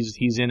seems like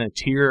he's in a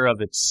tier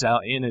of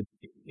itself, in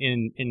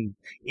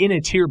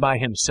a tier by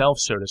himself,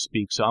 so to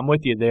speak. So I'm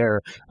with you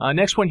there.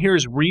 Next one here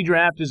is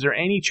redraft. Is there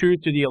any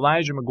truth to the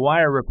Elijah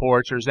McGuire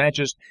reports, or is that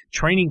just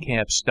training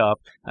camp stuff?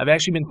 I've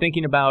actually been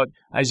thinking about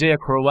Isaiah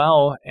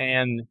Crowell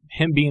and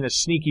him being a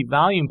sneaky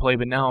volume play,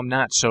 but now I'm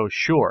not so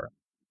sure.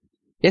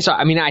 Yeah, so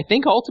I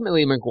think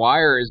ultimately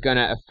McGuire is going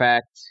to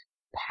affect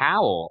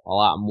Powell a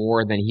lot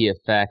more than he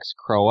affects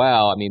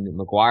Crowell.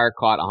 McGuire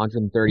caught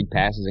 130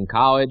 passes in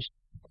college.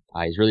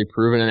 He's really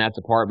proven in that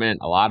department.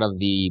 A lot of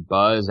the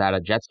buzz out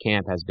of Jets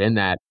camp has been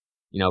that,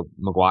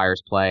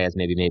 McGuire's play has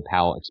maybe made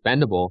Powell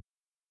expendable.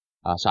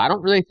 So I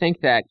don't really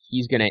think that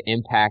he's going to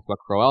impact what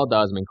Crowell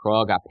does.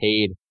 Crowell got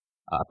paid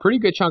a pretty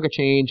good chunk of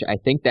change. I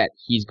think that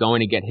he's going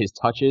to get his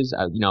touches.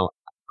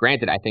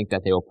 Granted, I think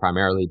that they will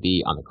primarily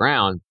be on the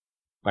ground,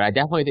 but I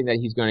definitely think that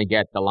he's going to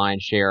get the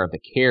lion's share of the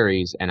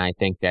carries, and I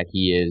think that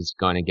he is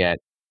going to get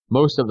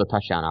most of the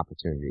touchdown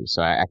opportunities.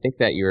 So I think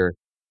that you're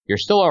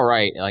still all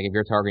right. Like if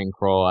you're targeting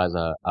Crowell as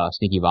a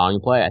sneaky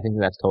volume play, I think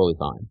that's totally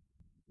fine.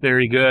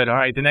 Very good. All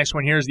right, the next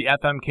one here is the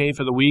FMK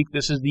for the week.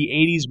 This is the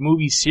 80s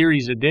movie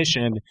series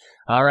edition.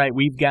 All right,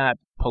 we've got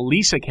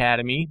Police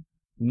Academy,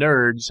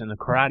 Nerds, and The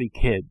Karate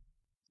Kid.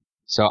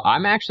 So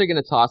I'm actually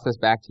going to toss this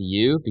back to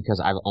you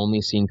because I've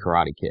only seen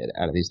Karate Kid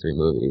out of these 3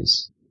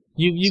 movies.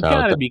 You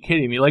gotta be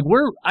kidding me! Like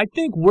I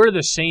think we're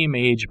the same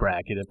age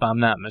bracket, if I'm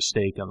not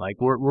mistaken. Like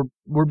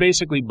we're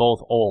basically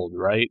both old,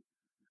 right?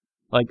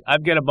 Like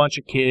I've got a bunch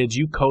of kids.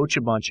 You coach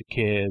a bunch of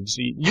kids.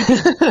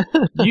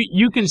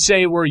 You can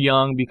say we're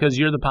young because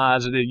you're the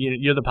positive.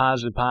 You're the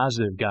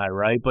positive guy,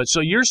 right? But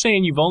so you're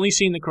saying you've only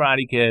seen The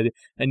Karate Kid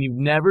and you've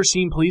never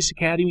seen Police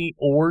Academy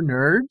or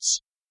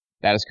Nerds?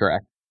 That is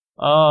correct.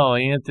 Oh,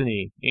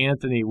 Anthony,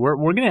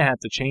 we're gonna have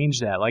to change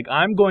that. Like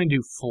I'm going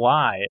to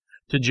fly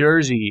to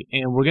Jersey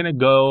and we're gonna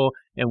go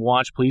and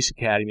watch Police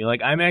Academy.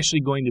 Like I'm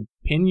actually going to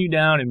pin you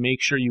down and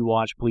make sure you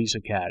watch Police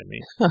Academy.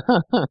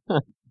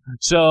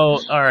 So,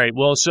 all right.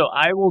 Well, so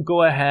I will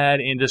go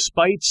ahead and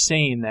despite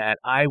saying that,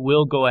 I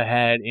will go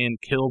ahead and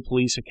kill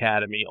Police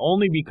Academy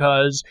only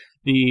because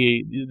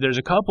there's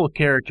a couple of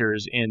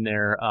characters in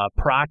there,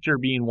 Proctor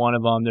being one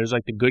of them. There's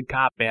like the good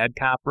cop, bad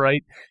cop,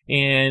 right?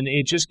 And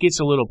it just gets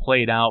a little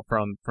played out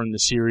from the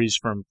series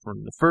from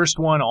the first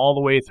one all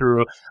the way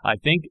through, I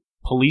think,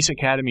 Police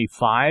Academy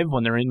 5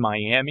 when they're in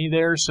Miami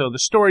there. So the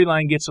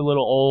storyline gets a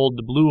little old.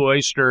 The Blue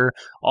Oyster,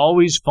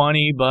 always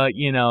funny, but,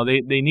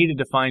 they needed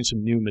to find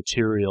some new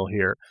material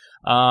here.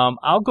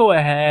 I'll go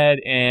ahead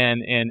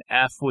and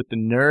F with the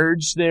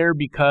Nerds there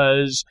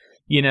because,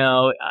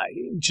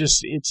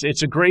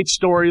 it's a great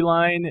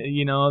storyline.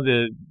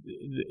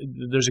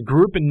 There's a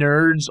group of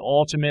nerds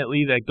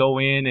ultimately that go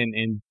in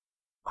and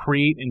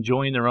create and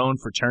join their own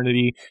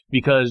fraternity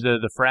because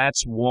the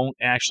frats won't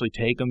actually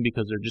take them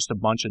because they're just a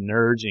bunch of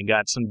nerds, and you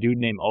got some dude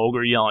named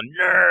Ogre yelling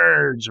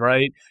nerds,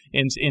 right?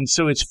 And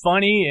so it's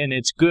funny and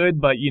it's good,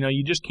 but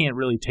you just can't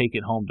really take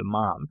it home to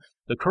mom.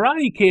 The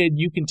Karate Kid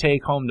you can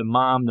take home to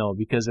mom though,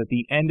 because at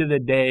the end of the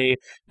day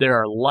there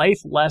are life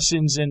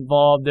lessons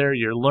involved there.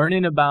 You're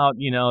learning about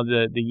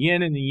the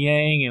yin and the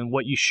yang and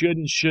what you should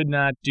and should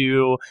not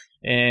do.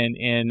 And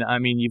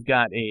you've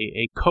got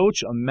a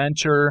coach, a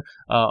mentor,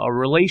 a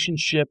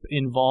relationship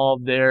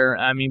involved there.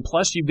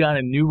 Plus you've got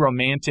a new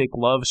romantic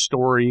love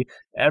story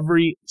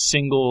every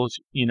single,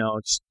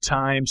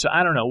 time. So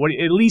I don't know.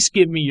 At least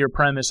give me your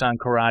premise on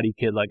Karate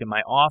Kid. Like, am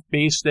I off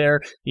base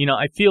there?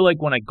 I feel like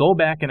when I go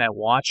back and I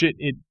watch it,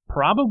 it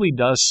probably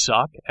does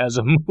suck as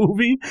a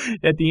movie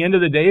at the end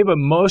of the day, but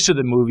most of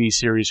the movie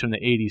series from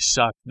the 80s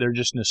suck. They're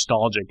just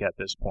nostalgic at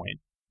this point.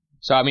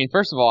 So,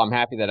 first of all, I'm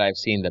happy that I've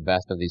seen the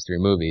best of these 3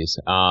 movies.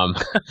 No,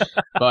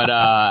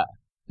 I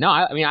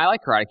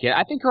like Karate Kid.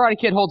 I think Karate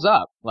Kid holds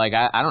up. Like,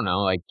 I don't know,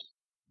 like,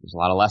 there's a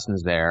lot of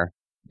lessons there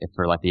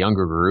for, like, the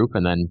younger group,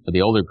 and then for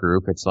the older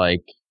group, it's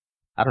like,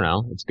 I don't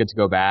know, it's good to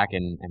go back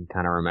and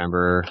kind of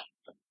remember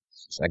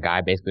a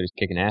guy basically just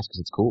kicking ass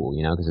because it's cool,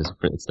 because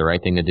it's the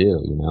right thing to do,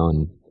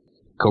 and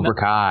Cobra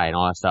Kai and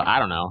all that stuff. I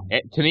don't know.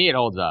 To me, it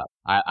holds up.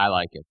 I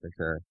like it for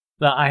sure.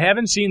 I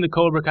haven't seen the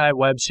Cobra Kai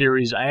web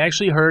series. I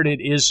actually heard it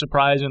is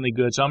surprisingly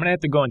good, so I'm going to have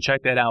to go and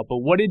check that out. But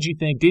what did you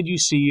think? Did you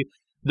see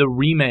the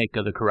remake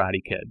of The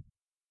Karate Kid?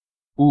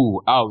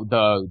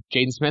 The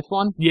Jaden Smith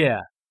one?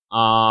 Yeah.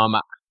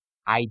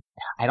 I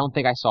don't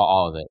think I saw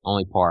all of it,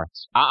 only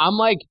parts. I'm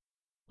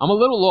a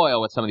little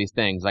loyal with some of these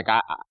things. Like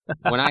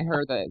when I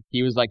heard that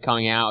he was like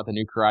coming out with a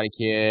new Karate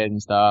Kid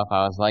and stuff,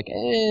 I was like,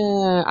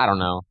 I don't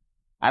know.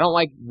 I don't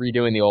like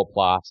redoing the old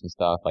plots and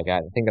stuff. Like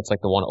I think that's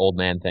like the one old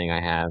man thing I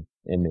have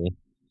in me.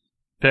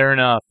 Fair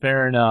enough.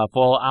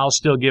 Well, I'll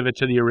still give it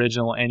to the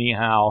original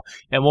anyhow.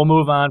 And we'll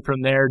move on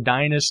from there.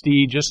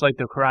 Dynasty, just like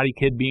the Karate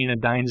Kid being a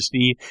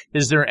dynasty.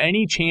 Is there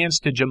any chance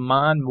to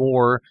Jamon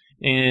Moore,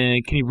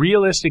 and can he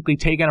realistically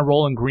take on a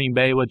role in Green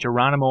Bay with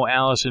Geronimo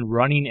Allison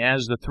running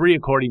as the 3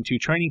 according to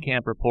training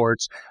camp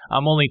reports?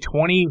 I'm only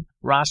 20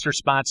 roster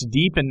spots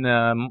deep in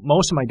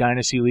most of my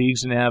dynasty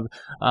leagues and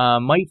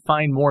might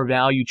find more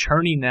value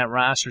churning that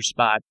roster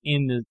spot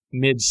in the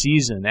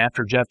mid-season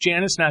after Jeff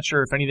Janis. Not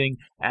sure if anything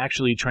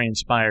actually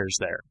transpires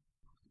there.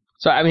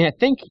 So, I mean, I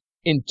think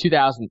in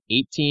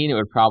 2018 it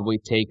would probably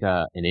take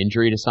an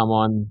injury to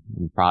someone,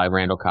 probably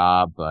Randall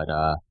Cobb, but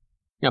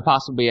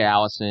possibly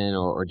Allison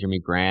or Jimmy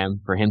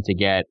Graham for him to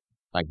get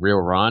like real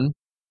run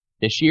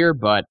this year,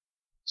 but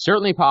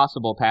certainly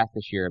possible past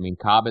this year. I mean,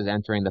 Cobb is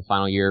entering the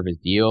final year of his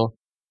deal.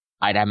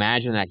 I'd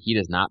imagine that he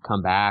does not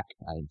come back.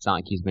 It's not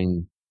like he's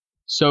been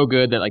so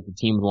good that like the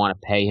team would want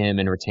to pay him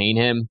and retain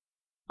him.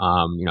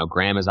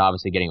 Graham is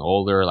obviously getting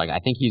older. Like I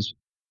think he's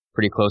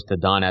pretty close to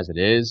done as it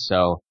is.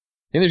 So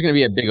I think there's going to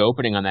be a big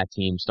opening on that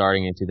team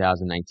starting in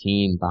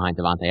 2019 behind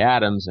Devontae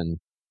Adams. And,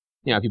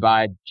 if you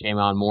buy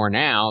Jamon Moore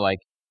now, like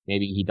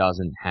maybe he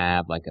doesn't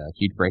have like a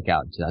huge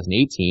breakout in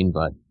 2018,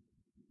 but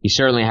he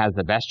certainly has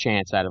the best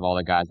chance out of all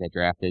the guys they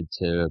drafted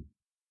to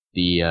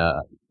be,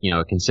 a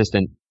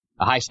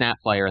high snap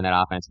player in that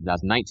offense in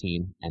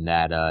 2019, and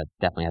that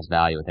definitely has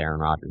value with Aaron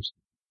Rodgers.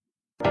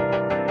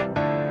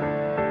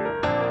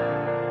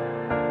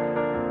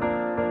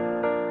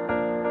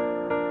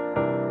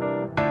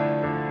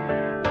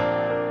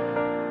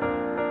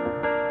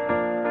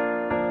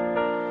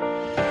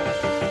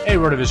 Hey,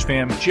 RotoViz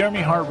fam,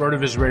 Jeremy Hart,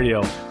 RotoViz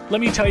Radio. Let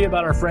me tell you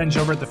about our friends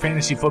over at the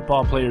Fantasy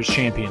Football Players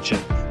Championship,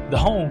 the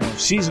home of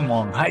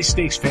season-long,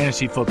 high-stakes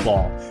fantasy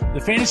football.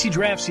 The fantasy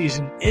draft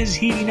season is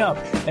heating up,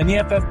 and the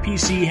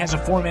FFPC has a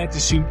format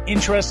to suit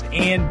interest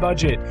and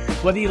budget.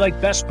 Whether you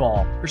like best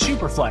ball or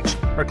superflex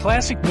or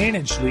classic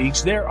managed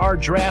leagues, there are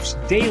drafts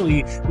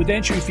daily with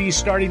entry fees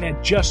starting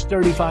at just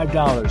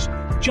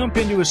 $35. Jump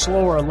into a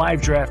slow or a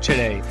live draft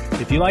today.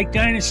 If you like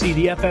Dynasty,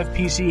 the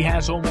FFPC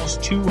has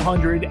almost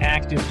 200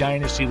 active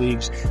Dynasty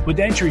leagues with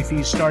entry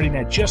fees starting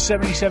at just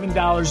 $77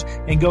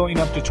 and going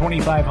up to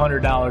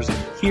 $2,500.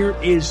 And here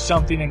is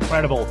something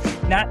incredible.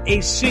 Not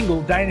a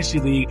single Dynasty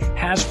league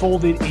has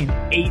folded in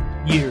 8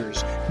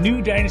 years.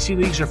 New Dynasty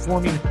leagues are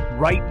forming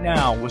right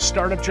now with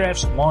startup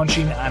drafts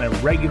launching on a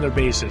regular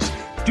basis.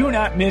 Do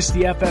not miss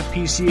the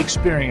FFPC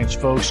experience,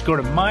 folks. Go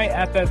to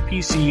myffpc.com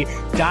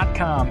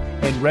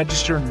and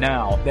register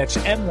now. That's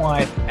myffpc.com,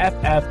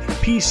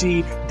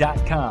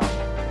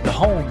 the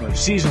home of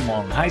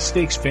season-long,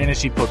 high-stakes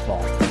fantasy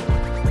football.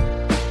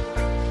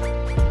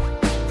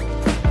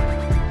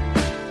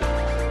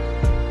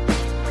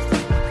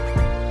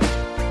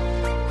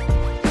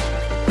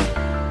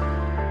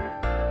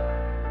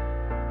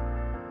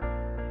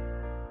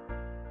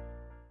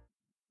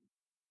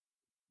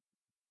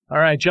 All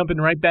right, jumping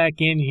right back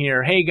in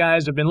here. Hey,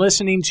 guys, I've been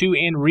listening to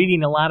and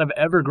reading a lot of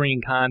evergreen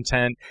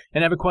content,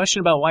 and I have a question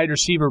about wide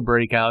receiver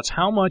breakouts.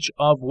 How much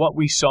of what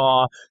we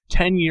saw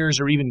 10 years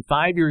or even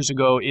 5 years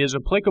ago is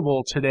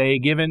applicable today,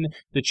 given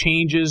the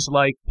changes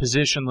like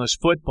positionless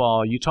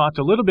football? You talked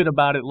a little bit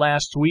about it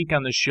last week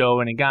on the show,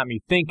 and it got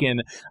me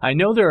thinking. I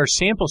know there are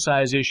sample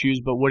size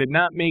issues, but would it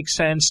not make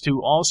sense to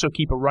also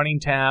keep a running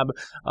tab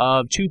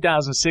of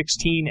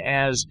 2016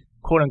 as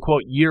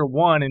quote-unquote year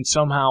one and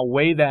somehow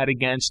weigh that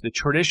against the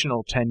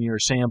traditional 10-year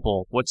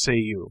sample? What say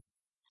you?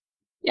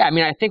 Yeah, I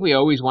mean, I think we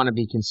always want to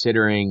be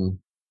considering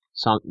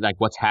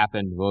what's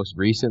happened most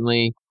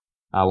recently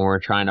when we're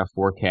trying to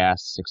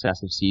forecast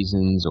successive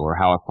seasons or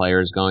how a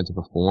player is going to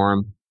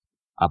perform.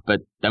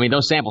 But, I mean,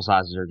 those sample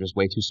sizes are just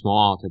way too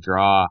small to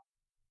draw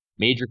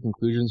major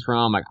conclusions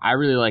from. Like, I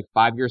really like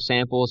 5-year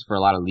samples for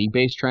a lot of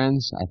league-based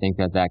trends. I think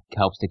that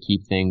helps to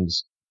keep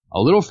things a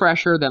little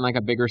fresher than like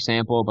a bigger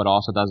sample, but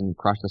also doesn't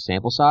crush the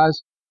sample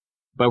size.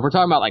 But if we're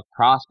talking about like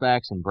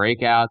prospects and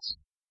breakouts,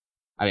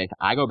 I mean,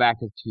 I go back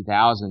to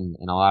 2000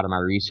 in a lot of my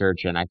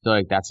research, and I feel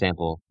like that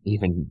sample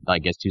even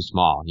like gets too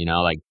small,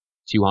 like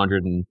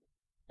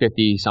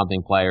 250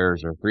 something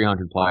players or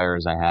 300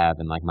 players I have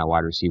in like my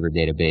wide receiver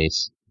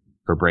database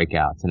for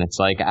breakouts. And it's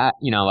like,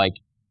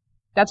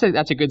 that's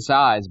a good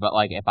size, but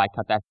like if I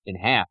cut that in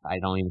half, I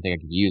don't even think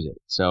I could use it.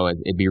 So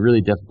it'd be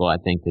really difficult, I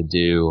think, to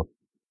do,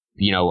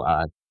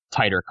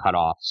 tighter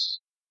cutoffs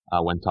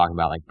when talking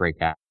about like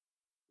breakout.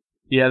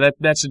 Yeah,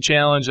 that's the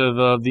challenge of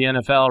the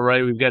NFL,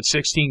 right? We've got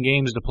 16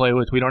 games to play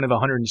with. We don't have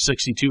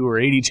 162 or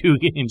 82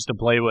 games to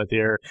play with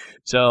here.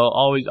 So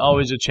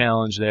always a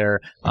challenge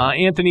there.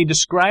 Anthony,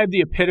 describe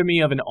the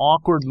epitome of an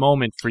awkward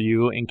moment for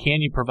you, and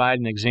can you provide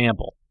an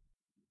example?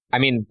 I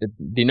mean,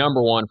 the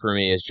number one for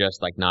me is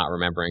just like not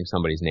remembering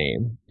somebody's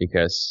name,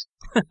 because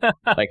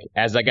Like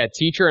as like a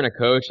teacher and a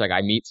coach, like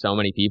I meet so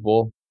many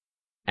people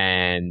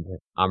and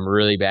I'm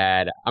really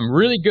bad. I'm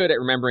really good at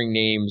remembering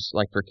names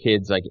like for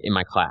kids like in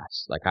my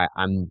class. Like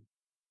I'm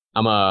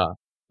a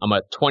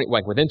 20,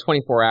 like within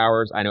 24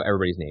 hours, I know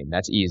everybody's name.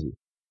 That's easy.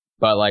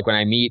 But like when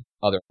I meet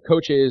other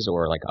coaches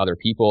or like other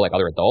people, like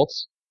other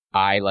adults,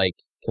 I like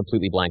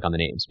completely blank on the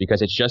names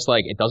because it's just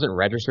like, it doesn't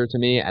register to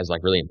me as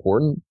like really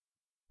important.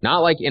 Not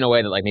like in a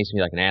way that like makes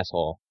me like an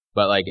asshole,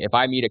 but like if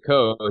I meet a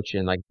coach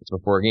and like it's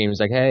before a game, it's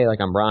like, hey, like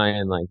I'm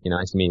Brian, like, you know,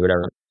 nice to meet you,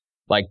 whatever.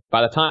 Like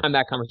by the time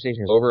that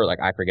conversation is over, like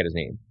I forget his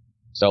name.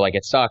 So like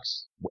it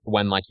sucks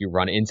when like you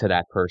run into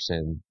that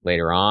person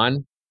later on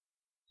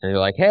and they're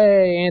like,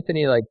 hey,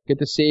 Anthony, like good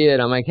to see you.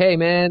 And I'm like, hey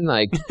man,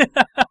 like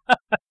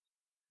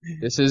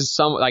this is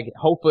like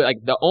hopefully like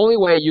the only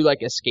way you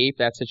like escape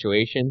that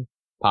situation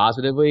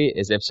positively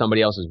is if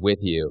somebody else is with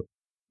you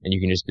and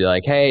you can just be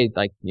like, hey,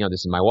 like, you know,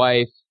 this is my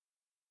wife,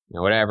 you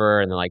know,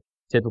 whatever. And then like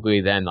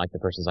typically then like the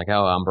person's like,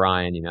 oh, I'm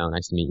Brian, you know,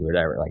 nice to meet you,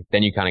 whatever. Like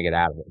then you kind of get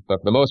out of it. But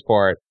for the most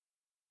part,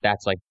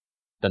 that's like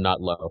the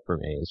nut low for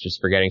me. It's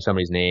just forgetting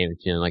somebody's name and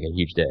feeling like a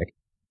huge dick.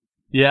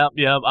 Yeah.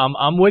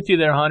 I'm with you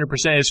there 100%.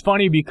 It's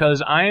funny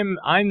because I'm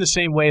the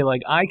same way.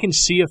 Like I can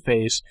see a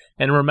face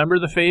and remember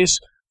the face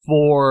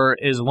for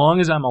as long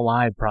as I'm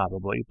alive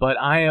probably. But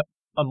I'm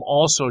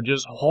also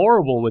just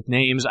horrible with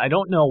names. I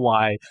don't know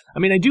why. I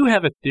mean, I do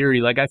have a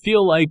theory. Like, I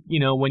feel like, you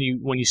know, when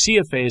you see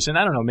a face, and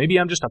I don't know, maybe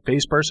I'm just a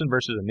face person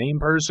versus a name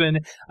person.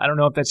 I don't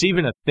know if that's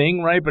even a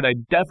thing, right? But I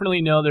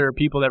definitely know there are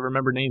people that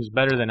remember names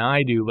better than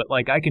I do. But,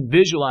 like, I can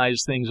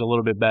visualize things a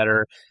little bit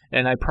better,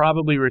 and I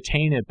probably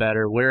retain it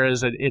better.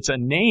 Whereas it's a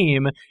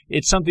name,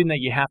 it's something that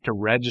you have to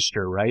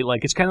register, right?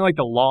 Like, it's kind of like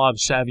the law of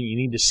seven. You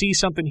need to see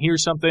something, hear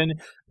something,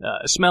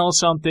 smell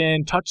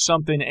something, touch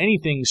something,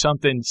 anything,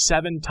 something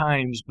 7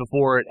 times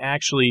before it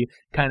actually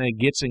kind of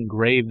gets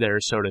engraved there,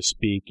 so to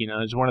speak. You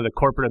know, it's one of the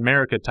corporate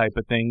America type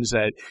of things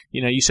that,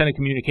 you know, you send a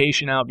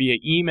communication out via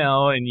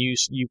email and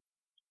you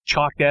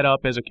chalk that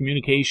up as a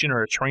communication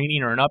or a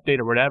training or an update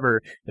or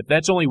whatever. If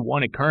that's only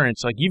one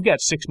occurrence, like you've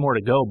got 6 more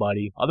to go,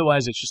 buddy.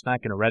 Otherwise, it's just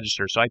not going to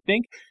register. So I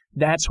think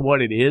that's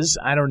what it is.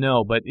 I don't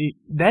know, but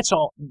that's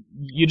all.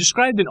 You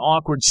described an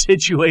awkward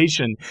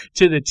situation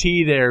to the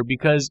T there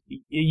because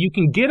you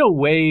can get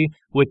away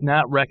with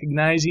not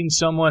recognizing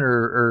someone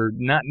or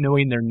not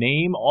knowing their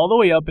name all the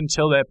way up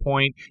until that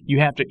point you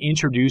have to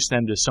introduce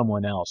them to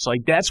someone else.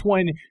 Like that's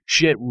when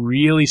shit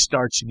really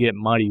starts to get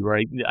muddy,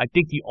 right? I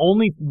think the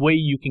only way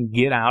you can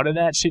get out of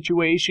that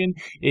situation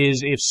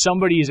is if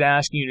somebody is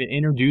asking you to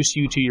introduce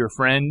you to your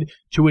friend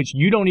to which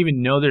you don't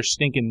even know their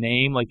stinking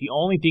name. Like the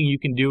only thing you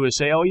can do is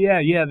say, oh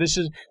yeah, this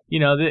is, you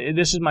know,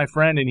 this is my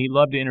friend and he'd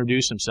love to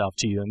introduce himself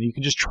to you. And you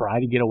can just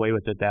try to get away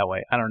with it that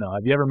way. I don't know.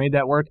 Have you ever made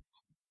that work?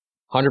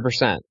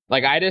 100%.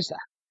 Like I just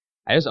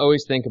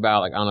always think about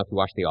like, I don't know if you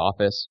watch The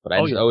Office, but I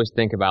always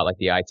think about like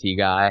the IT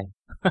guy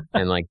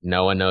and like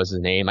no one knows his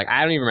name. Like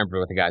I don't even remember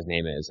what the guy's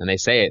name is. And they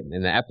say it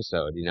in the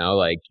episode, you know,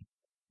 like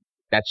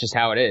that's just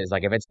how it is.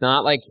 Like if it's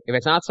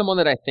not someone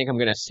that I think I'm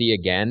going to see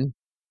again,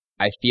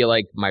 I feel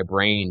like my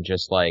brain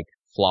just like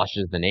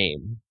flushes the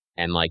name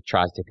and like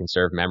tries to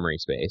conserve memory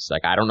space.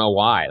 Like I don't know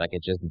why. Like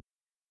it just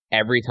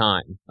every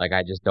time, like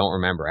I just don't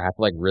remember. I have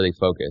to like really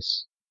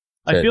focus.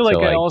 I feel like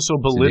I also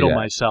belittle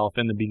myself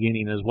in the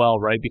beginning as well,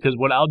 right? Because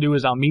what I'll do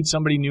is I'll meet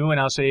somebody new and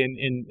I'll say,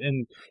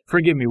 and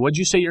forgive me, what'd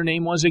you say your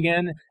name was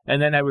again?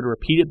 And then I would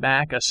repeat it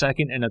back a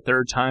second and a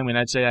third time, and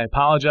I'd say, I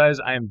apologize.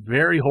 I am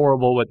very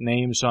horrible with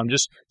names, so I'm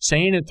just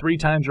saying it 3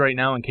 times right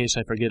now in case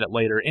I forget it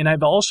later. And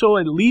I've also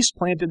at least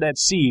planted that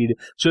seed,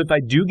 so if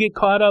I do get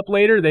caught up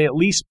later, they at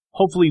least,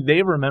 hopefully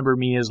they remember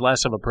me as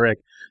less of a prick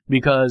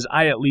because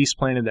I at least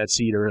planted that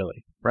seed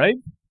early, right?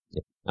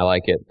 Yeah, I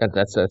like it.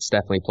 That's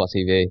definitely plus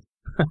EV.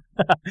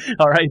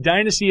 All right,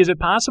 Dynasty, is it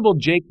possible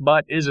Jake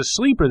Butt is a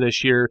sleeper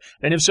this year?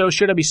 And if so,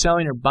 should I be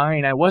selling or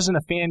buying? I wasn't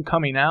a fan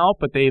coming out,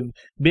 but they've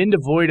been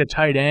devoid a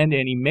tight end,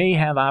 and he may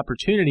have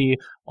opportunity.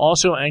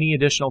 Also, any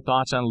additional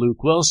thoughts on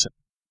Luke Wilson?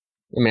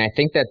 I mean, I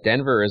think that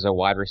Denver is a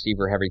wide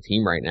receiver-heavy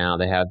team right now.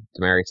 They have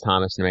Demaryius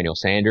Thomas and Emmanuel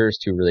Sanders,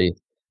 2 really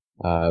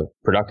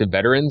productive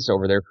veterans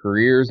over their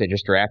careers. They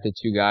just drafted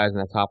 2 guys in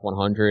the top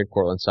 100,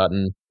 Cortland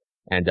Sutton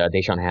and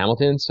Deshaun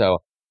Hamilton. So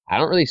I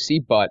don't really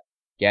see Butt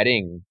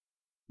getting,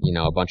 you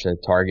know, a bunch of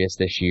targets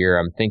this year.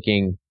 I'm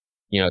thinking,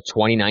 you know,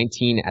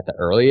 2019 at the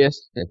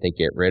earliest if they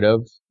get rid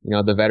of, you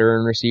know, the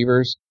veteran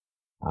receivers.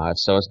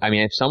 So, I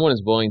mean, if someone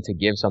is willing to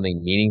give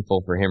something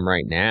meaningful for him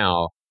right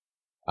now,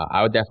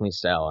 I would definitely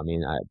sell. I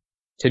mean,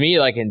 to me,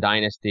 like in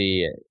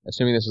Dynasty,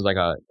 assuming this is like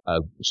a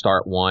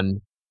start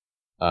 1,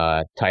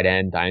 tight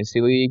end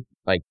Dynasty league,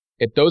 like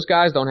if those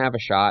guys don't have a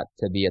shot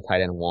to be a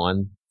tight end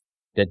 1,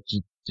 that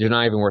they're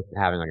not even worth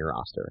having on your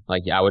roster.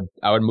 Like, I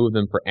would move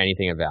them for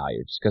anything of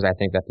value just because I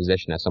think that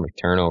position has so much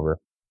turnover,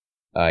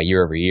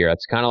 year over year.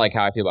 That's kind of like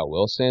how I feel about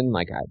Wilson.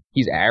 Like,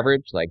 he's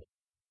average. Like,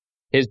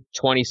 his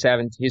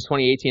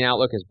 2018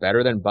 outlook is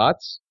better than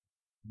Butts,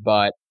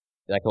 but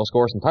like he'll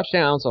score some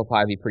touchdowns. He'll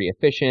probably be pretty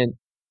efficient.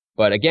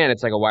 But again,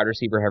 it's like a wide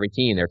receiver heavy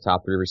team. Their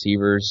top 3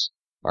 receivers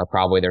are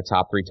probably their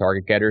top 3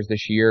 target getters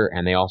this year.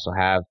 And they also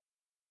have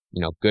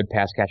good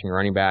pass catching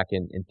running back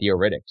in Theo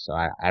Riddick. So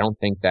I don't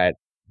think that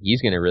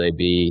he's going to really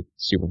be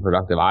super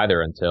productive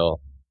either until,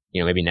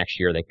 maybe next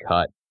year they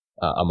cut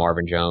a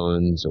Marvin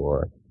Jones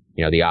or,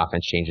 the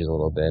offense changes a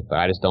little bit. But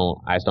I just don't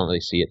really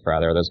see it for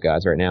either of those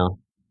guys right now.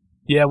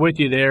 Yeah, with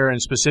you there, and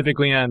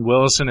specifically on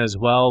Wilson as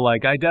well.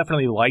 Like, I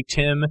definitely liked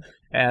him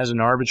as an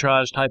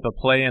arbitrage type of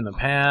play in the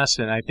past,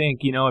 and I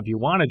think, if you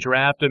want to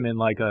draft him in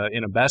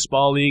in a best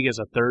ball league as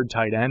a third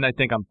tight end, I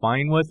think I'm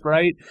fine with,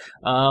 right?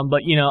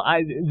 But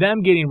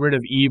them getting rid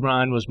of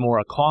Ebron was more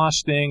a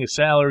cost thing, a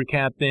salary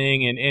cap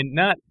thing, and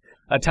not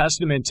a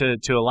testament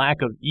to a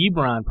lack of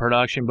Ebron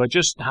production, but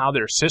just how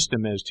their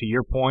system is. To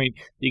your point,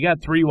 you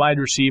got 3 wide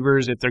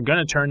receivers. If they're going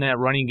to turn that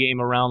running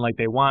game around like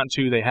they want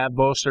to, they have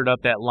bolstered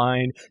up that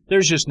line.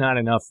 There's just not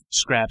enough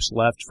scraps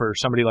left for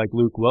somebody like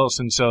Luke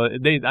Wilson. So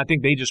I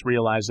think they just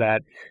realized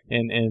that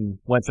and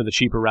went for the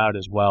cheaper route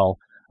as well.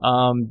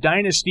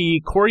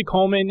 Dynasty, Corey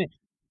Coleman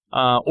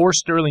or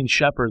Sterling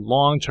Shepard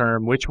long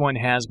term, which one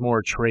has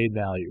more trade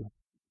value?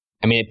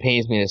 I mean, it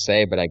pains me to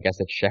say, but I guess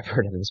it's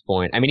Shepard at this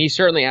point. I mean, he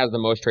certainly has the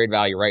most trade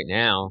value right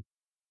now.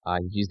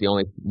 He's the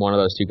only one of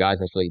those 2 guys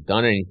that's really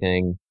done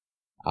anything.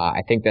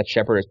 I think that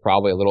Shepard is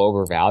probably a little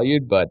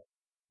overvalued, but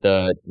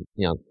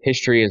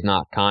history is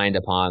not kind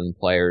upon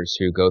players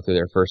who go through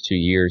their first 2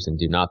 years and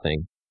do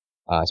nothing,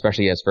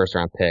 especially as first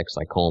round picks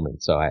like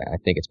Coleman. So I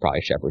think it's probably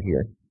Shepard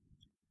here.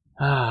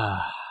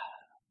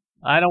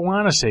 I don't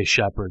want to say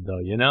Shepard though,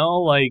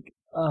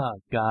 oh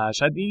gosh,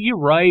 you're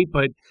right,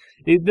 but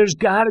there's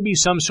got to be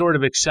some sort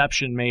of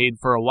exception made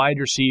for a wide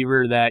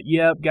receiver that,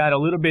 got a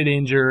little bit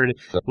injured,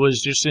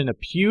 was just in a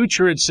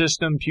putrid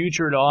system,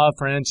 putrid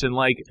offense, and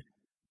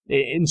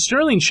in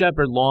Sterling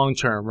Shepard long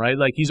term, right?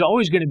 Like, he's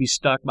always going to be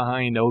stuck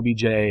behind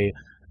OBJ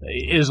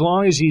as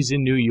long as he's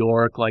in New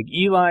York. Like,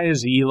 Eli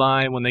is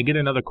Eli. When they get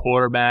another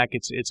quarterback,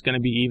 it's going to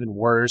be even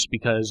worse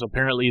because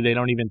apparently they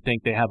don't even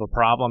think they have a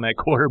problem at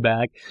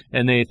quarterback,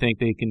 and they think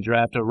they can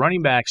draft a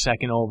running back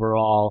second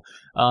overall.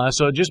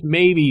 So just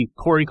maybe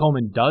Corey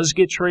Coleman does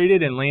get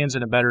traded and lands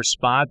in a better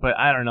spot, but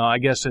I don't know. I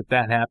guess if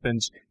that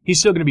happens, he's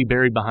still going to be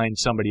buried behind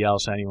somebody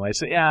else anyway.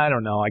 So, I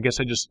don't know. I guess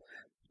I just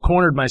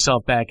cornered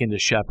myself back into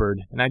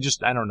Shepard, and I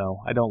don't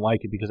know. I don't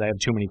like it because I have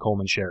too many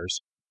Coleman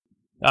shares.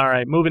 All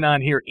right, moving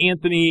on here.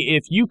 Anthony,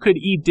 if you could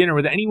eat dinner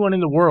with anyone in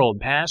the world,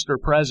 past or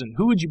present,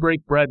 who would you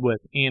break bread with,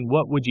 and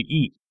what would you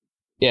eat?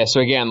 Yeah,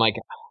 so again,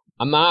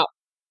 I'm not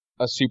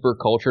a super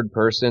cultured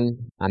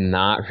person. I'm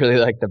not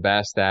really, the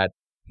best at,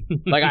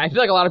 I feel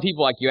like a lot of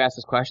people, you ask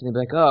this question, they'd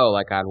be like, oh,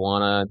 I'd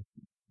want to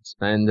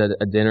spend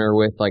a dinner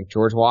with,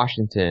 George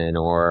Washington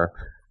or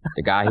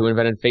the guy who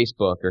invented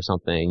Facebook or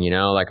something,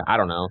 I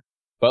don't know.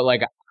 But,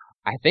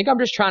 I think I'm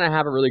just trying to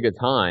have a really good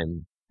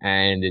time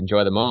and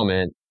enjoy the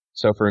moment.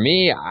 So for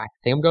me, I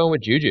think I'm going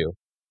with JuJu.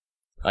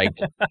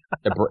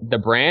 The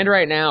brand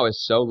right now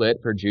is so lit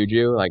for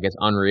JuJu. It's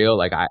unreal.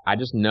 I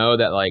just know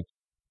that,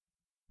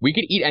 we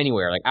could eat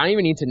anywhere. I don't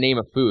even need to name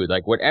a food.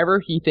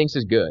 Whatever he thinks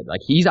is good.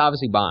 He's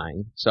obviously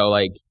buying. So,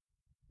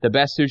 the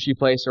best sushi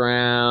place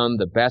around,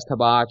 the best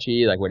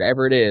hibachi,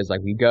 whatever it is,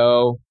 we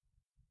go,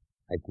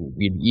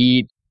 we'd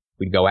eat,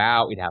 we'd go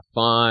out, we'd have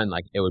fun,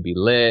 it would be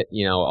lit,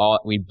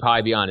 we'd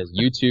probably be on his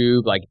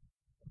YouTube,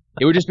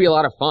 it would just be a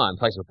lot of fun.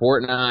 Play some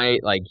Fortnite.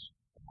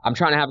 I'm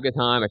trying to have a good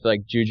time. I feel like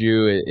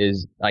JuJu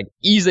is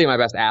easily my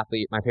best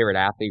athlete, my favorite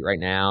athlete right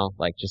now.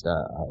 Just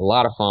a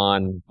lot of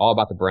fun, all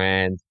about the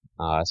brand.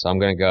 So I'm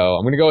gonna go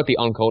with the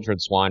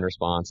uncultured swine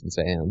response and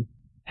say him.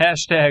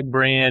 Hashtag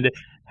brand,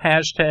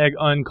 hashtag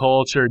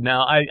uncultured.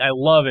 Now I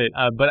love it,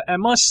 but I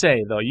must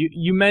say though,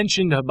 you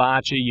mentioned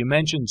hibachi, you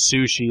mentioned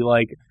sushi,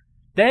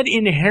 that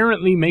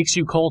inherently makes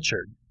you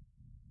cultured.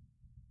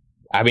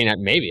 I mean,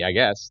 maybe, I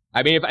guess.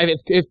 I mean,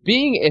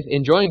 if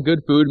enjoying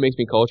good food makes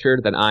me cultured,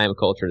 then I am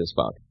cultured as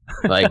fuck.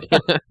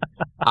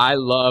 I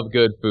love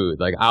good food.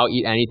 I'll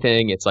eat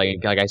anything. It's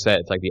like I said,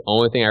 it's the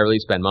only thing I really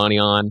spend money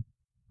on.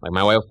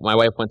 My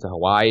wife went to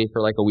Hawaii for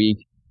a week,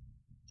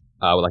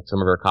 with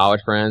some of her college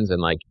friends,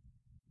 and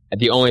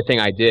the only thing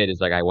I did is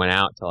I went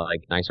out to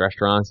nice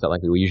restaurants that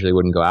we usually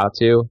wouldn't go out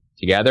to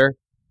together,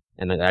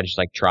 and then I just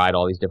tried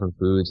all these different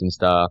foods and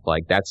stuff.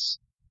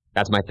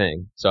 That's my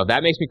thing. So if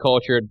that makes me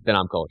cultured, then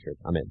I'm cultured.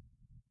 I'm in.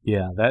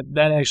 Yeah,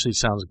 that actually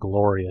sounds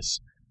glorious.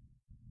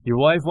 Your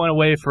wife went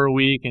away for a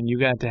week, and you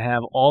got to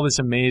have all this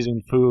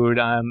amazing food.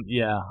 I'm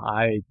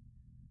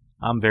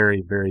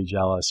very, very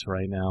jealous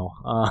right now.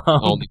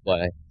 Only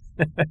play.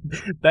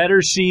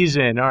 Better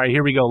season. All right,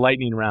 here we go.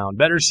 Lightning round.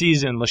 Better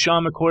season.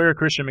 LaShawn McCoy or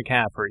Christian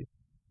McCaffrey?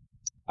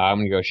 I'm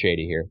going to go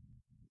Shady here.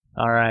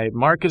 All right.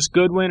 Marcus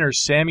Goodwin or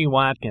Sammy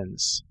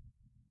Watkins?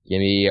 Give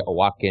me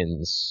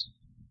Watkins.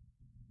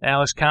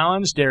 Alex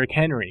Collins, Derrick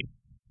Henry.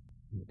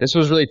 This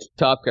was really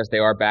tough because they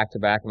are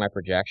back-to-back in my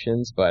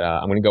projections, but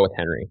I'm going to go with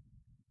Henry.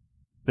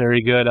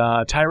 Very good.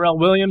 Tyrell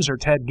Williams or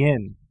Ted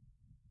Ginn?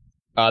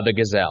 The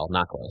Gazelle,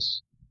 not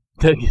close.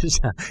 The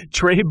Gazelle.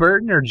 Trey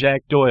Burton or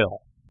Jack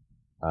Doyle?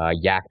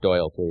 Yak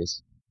Doyle,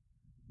 please.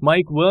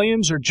 Mike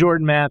Williams or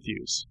Jordan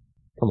Matthews?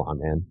 Come on,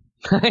 man.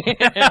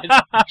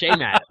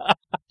 J-Matt.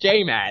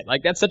 J-Matt.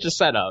 Like, that's such a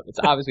setup. It's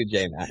obviously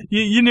J-Matt.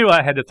 You knew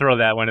I had to throw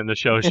that one in the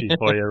show sheet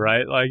for you,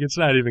 right? Like, it's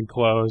not even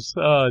close.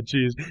 Oh,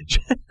 jeez.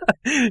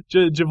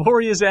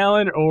 Javorius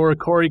Allen or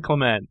Corey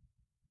Clement?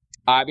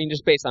 I mean,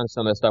 just based on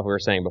some of the stuff we were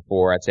saying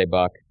before, I'd say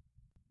Buck.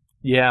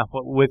 Yeah,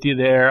 with you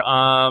there.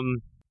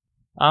 I'm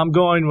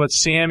going with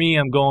Sammy.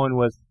 I'm going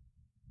with,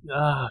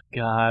 I'm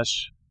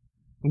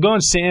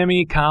going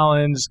Sammy,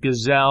 Collins,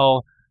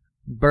 Gazelle,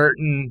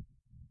 Burton,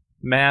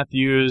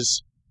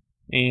 Matthews,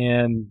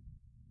 and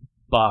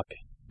Buck.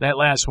 That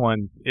last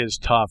one is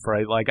tough,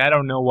 right? Like, I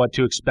don't know what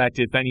to expect,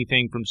 if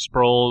anything, from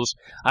Sproles.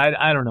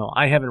 I don't know.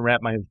 I haven't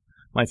wrapped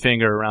my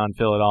finger around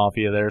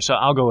Philadelphia there, so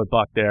I'll go with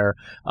Buck there.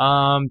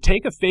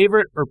 Take a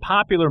favorite or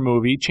popular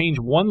movie, change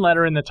one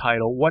letter in the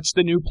title. What's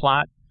the new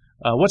plot?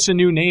 What's the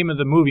new name of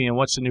the movie, and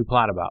what's the new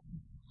plot about?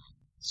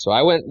 So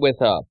I went with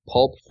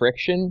Pulp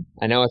Friction.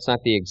 I know it's not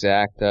the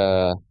exact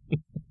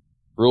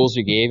rules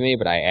you gave me,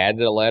 but I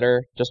added a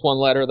letter. Just one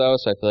letter, though,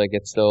 so I feel like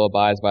it still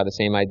abides by the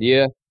same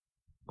idea.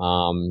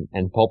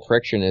 And Pulp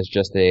Friction is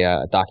just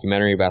a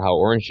documentary about how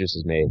orange juice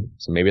is made.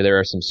 So maybe there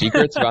are some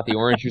secrets about the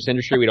orange juice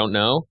industry we don't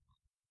know.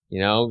 You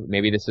know,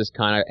 maybe this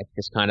kind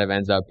of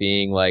ends up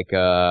being like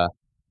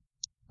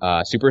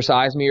Super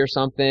Size Me or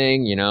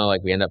something. You know,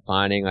 like we end up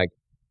finding like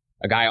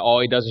a guy, all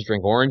he does is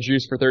drink orange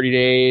juice for 30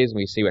 days, and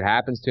we see what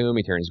happens to him.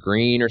 He turns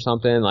green or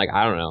something. Like,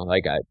 I don't know,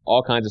 like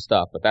all kinds of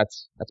stuff. But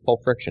that's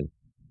Pulp Friction.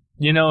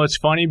 You know, it's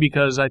funny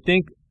because I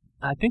think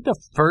the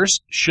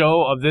first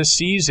show of this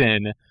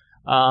season,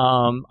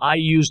 I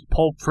used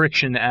Pulp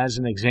Friction as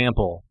an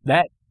example.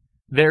 That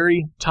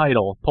very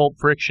title, Pulp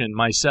Friction,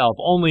 myself,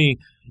 only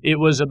it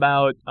was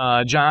about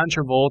John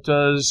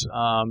Travolta's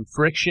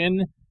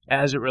friction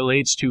as it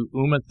relates to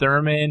Uma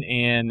Thurman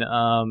and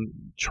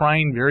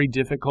trying very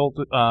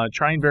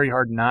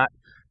hard not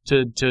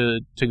to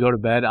go to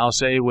bed, I'll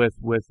say, with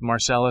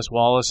Marcellus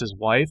Wallace's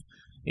wife.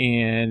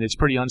 And it's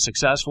pretty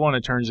unsuccessful, and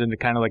it turns into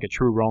kind of like a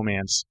true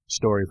romance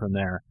story from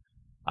there.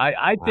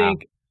 I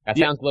think... That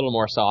sounds a little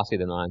more saucy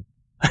than mine.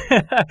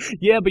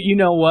 Yeah, but you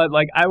know what?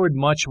 Like, I would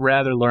much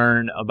rather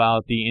learn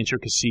about the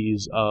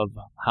intricacies of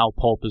how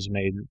pulp is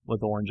made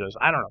with oranges.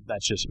 I don't know.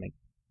 That's just me.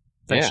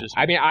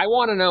 I mean, I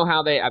want to know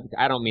how they...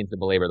 I don't mean to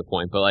belabor the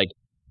point, but like,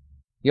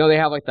 you know, they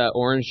have like the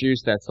orange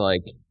juice that's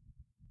like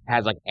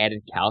has like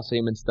added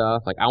calcium and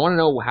stuff. Like, I want to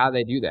know how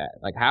they do that.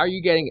 Like, how are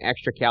you getting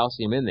extra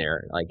calcium in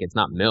there? Like, it's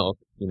not milk,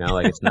 you know,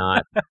 like it's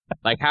not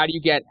like, how do you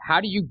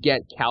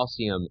get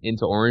calcium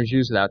into orange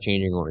juice without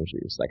changing orange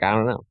juice? Like, I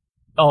don't know.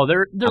 Oh,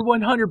 they're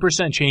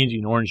 100%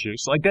 changing orange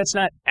juice. Like, that's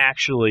not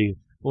actually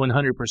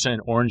 100%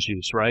 orange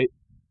juice, right?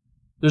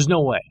 There's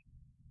no way.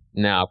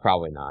 No,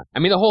 probably not. I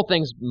mean, the whole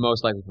thing's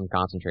most likely from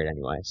concentrate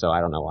anyway, so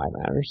I don't know why it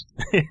matters.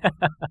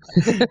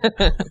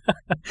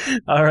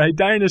 All right,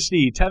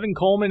 Dynasty. Tevin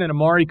Coleman and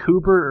Amari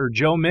Cooper, or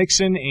Joe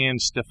Mixon and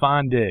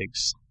Stephon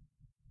Diggs?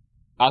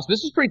 So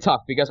this is pretty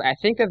tough because I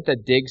think that the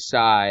Diggs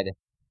side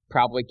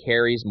probably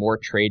carries more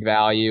trade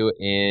value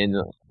in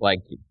like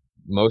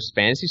most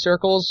fantasy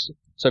circles.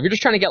 So if you're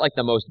just trying to get like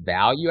the most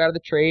value out of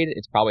the trade,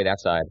 it's probably that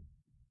side.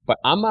 But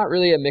I'm not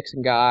really a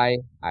Mixon guy.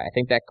 I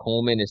think that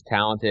Coleman is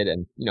talented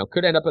and, you know,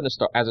 could end up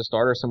as a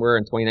starter somewhere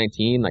in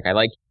 2019. Like, I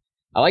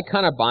like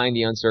kind of buying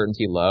the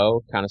uncertainty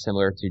low, kind of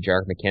similar to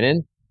Jerick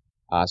McKinnon.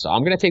 So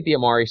I'm going to take the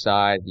Amari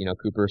side. You know,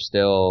 Cooper's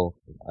still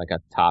like a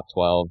top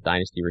 12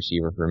 dynasty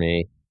receiver for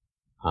me.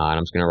 And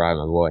I'm just going to ride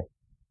my boy.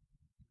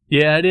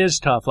 Yeah, it is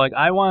tough. Like,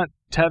 I want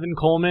Tevin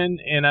Coleman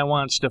and I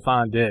want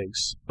Stephon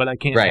Diggs, but I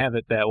can't have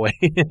it that way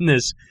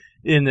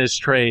in this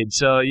trade.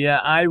 So yeah,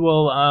 I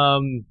will,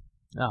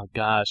 oh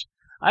gosh.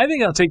 I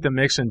think I'll take the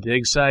Mixon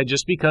Diggs side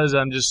just because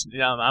I'm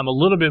a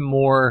little bit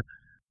more,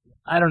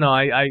 I don't know,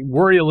 I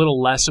worry a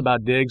little less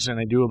about Diggs than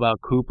I do about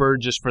Cooper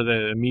just for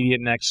the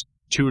immediate next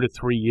 2 to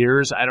 3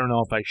 years. I don't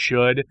know if I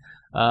should.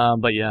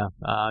 But yeah,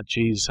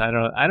 geez, I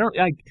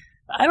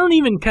don't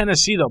even kind of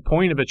see the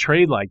point of a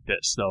trade like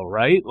this though,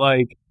 right?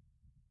 Like,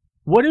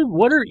 what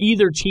are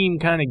either team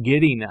kind of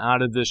getting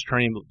out of this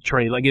trade?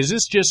 Like, is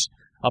this just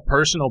a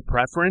personal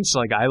preference?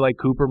 Like, I like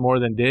Cooper more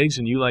than Diggs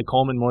and you like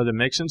Coleman more than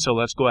Mixon, so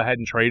let's go ahead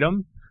and trade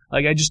them?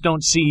 Like, I just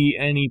don't see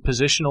any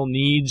positional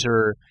needs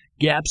or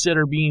gaps that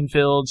are being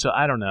filled, so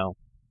I don't know.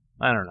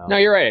 No,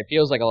 you're right. It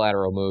feels like a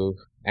lateral move.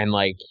 And,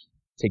 like,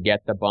 to get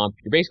the bump,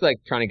 you're basically,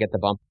 like, trying to get the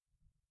bump.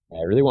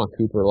 I really want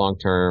Cooper long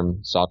term,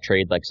 so I'll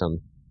trade, like, some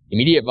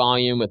immediate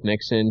volume with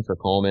Mixon for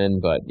Coleman,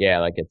 but, yeah,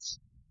 like, it's...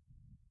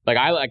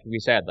 Like we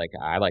said, like,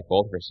 I like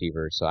both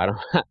receivers, so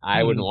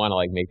I wouldn't want to,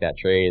 like, make that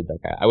trade.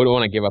 Like, I wouldn't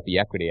want to give up the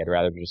equity. I'd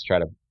rather just try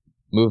to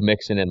move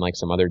Mixon in, like,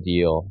 some other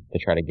deal to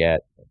try to get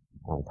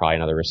probably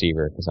another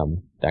receiver because I'm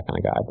that kind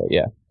of guy, but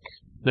yeah.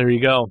 There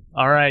you go.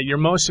 All right, your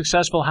most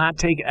successful hot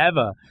take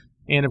ever,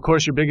 and, of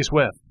course, your biggest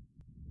whiff.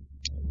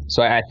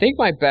 So I think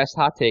my best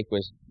hot take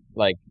was,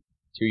 like,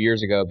 2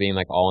 years ago being,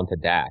 like, all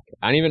into Dak.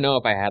 I don't even know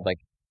if I had, like,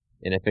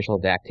 an official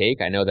Dak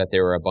take. I know that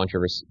there were a bunch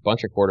of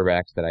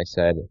quarterbacks that I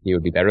said he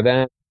would be better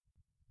than.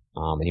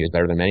 And he was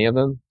better than many of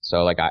them.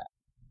 So, like, I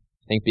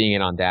think being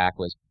in on Dak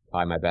was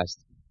probably my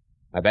best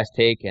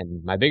take.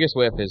 And my biggest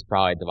whiff is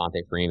probably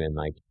Devontae Freeman.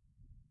 Like,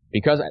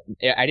 because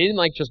I didn't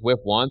like just whiff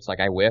once. Like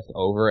I whiffed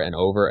over and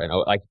over and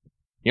over. Like,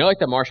 you know, like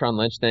the Marshawn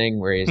Lynch thing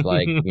where he's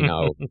like, you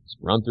know,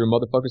 run through a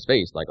motherfucker's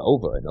face like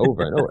over and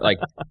over and over. Like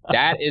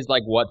that is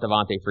like what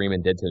Devontae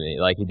Freeman did to me.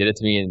 Like he did it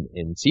to me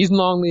in season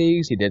long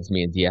leagues. He did it to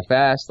me in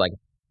DFS. Like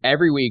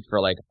every week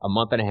for like a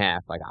month and a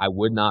half. Like I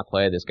would not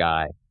play this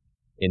guy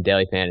in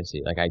daily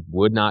fantasy. Like I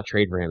would not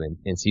trade for him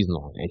in season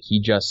long. And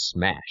he just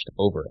smashed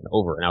over and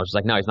over. And I was just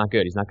like, no, he's not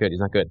good. He's not good. He's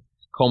not good.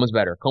 Coleman's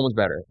better. Coleman's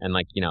better. And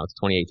like, you know, it's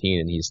 2018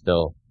 and he's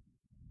still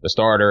the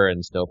starter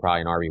and still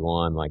probably an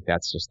RB1. Like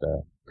that's just a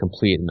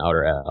complete and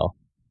utter L.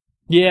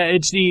 Yeah,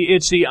 it's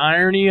the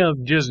irony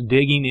of just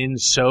digging in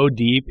so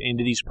deep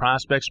into these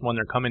prospects when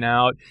they're coming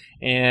out,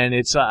 and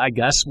it's I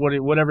guess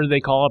whatever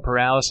they call a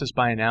paralysis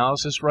by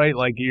analysis, right?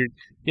 Like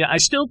I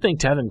still think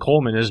Tevin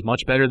Coleman is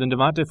much better than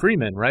Devonta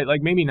Freeman, right?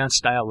 Like maybe not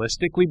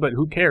stylistically, but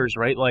who cares,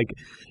 right? Like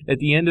at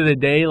the end of the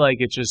day, like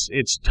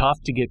it's tough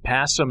to get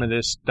past some of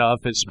this stuff,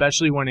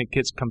 especially when it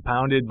gets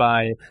compounded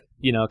by,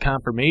 you know,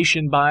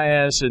 confirmation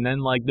bias, and then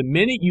like the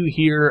minute you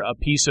hear a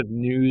piece of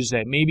news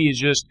that maybe is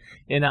just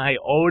an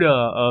iota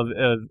of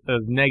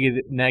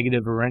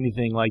negative or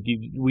anything, like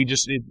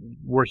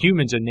we're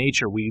humans in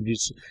nature. We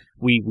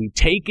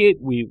take it,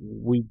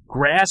 we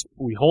grasp,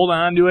 we hold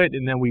on to it,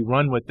 and then we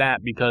run with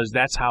that because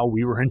that's how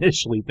we were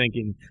initially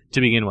thinking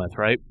to begin with,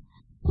 right?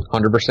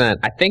 100%.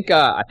 I think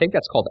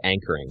that's called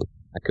anchoring.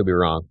 I could be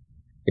wrong.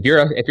 If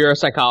you're a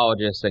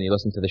psychologist and you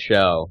listen to the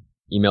show,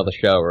 email the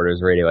show,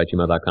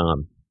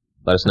 rotovisradio@gmail.com.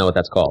 Let us know what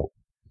that's called.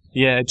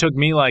 Yeah, it took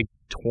me like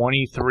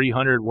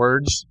 2,300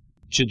 words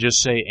to just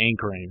say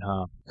anchoring,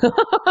 huh?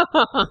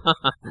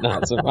 No,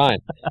 it's fine.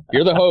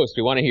 You're the host.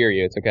 We want to hear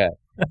you. It's okay.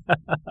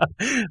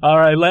 All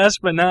right, last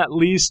but not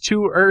least,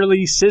 too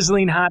early,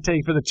 sizzling hot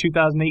take for the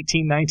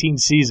 2018-19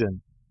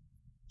 season.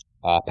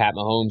 Pat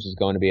Mahomes is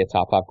going to be a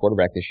top 5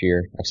 quarterback this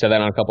year. I've said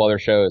that on a couple other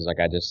shows. Like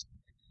I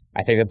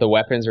think that the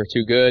weapons are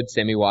too good.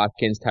 Sammy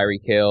Watkins,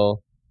 Tyreek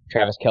Hill,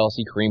 Travis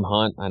Kelce, Kareem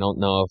Hunt. I don't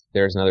know if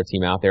there's another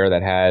team out there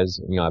that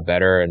has, you know, a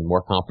better and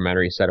more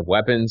complementary set of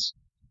weapons.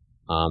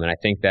 And I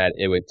think that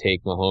it would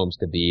take Mahomes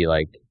to be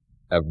like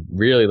a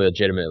really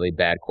legitimately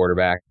bad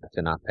quarterback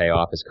to not pay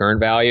off his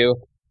current value.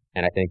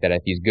 And I think that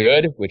if he's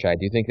good, which I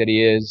do think that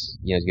he is,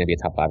 you know, he's going to be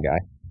a top 5 guy.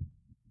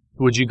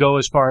 Would you go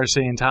as far as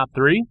saying top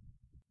 3?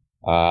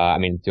 I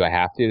mean, do I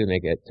have to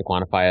make it to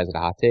quantify as a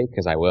hot take?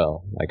 Because I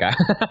will. Like,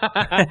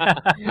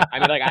 I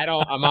mean, like,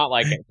 I'm not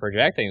like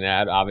projecting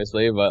that,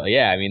 obviously, but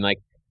yeah, I mean, like,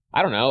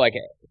 I don't know. Like,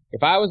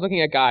 if I was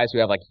looking at guys who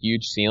have like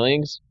huge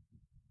ceilings,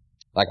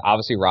 like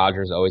obviously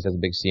Rodgers always has a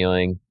big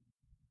ceiling,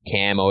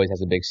 Cam always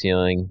has a big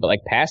ceiling, but like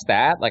past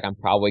that, like I'm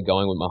probably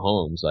going with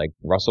Mahomes. Like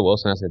Russell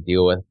Wilson has to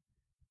deal with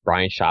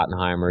Brian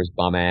Schottenheimer's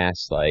bum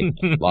ass. Like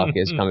Luck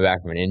is coming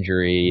back from an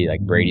injury. Like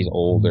Brady's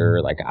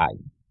older. Like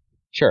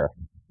sure.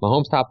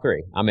 Mahomes top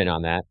 3. I'm in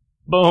on that.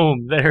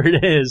 Boom. There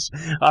it is.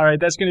 All right.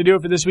 That's going to do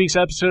it for this week's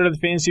episode of the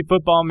Fantasy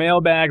Football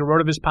Mailbag, a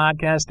RotoViz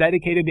podcast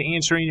dedicated to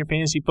answering your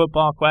fantasy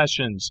football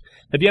questions.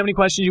 If you have any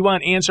questions you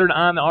want answered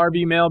on the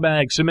RV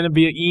Mailbag, submit them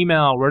via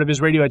email,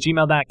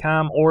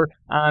 rotovizradio@gmail.com, or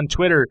on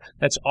Twitter.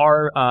 That's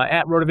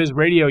at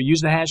RotoVizRadio.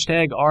 Use the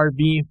hashtag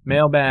RV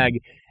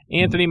Mailbag.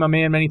 Anthony, my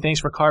man, many thanks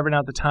for carving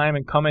out the time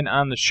and coming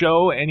on the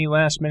show. Any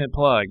last-minute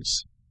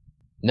plugs?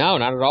 No,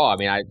 not at all. I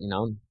mean,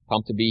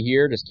 pumped to be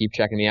here. Just keep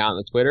checking me out on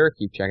the Twitter.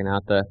 Keep checking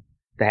out the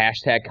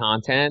hashtag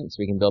content so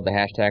we can build the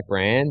hashtag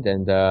brand.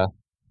 And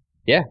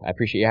yeah, I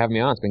appreciate you having me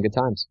on. It's been good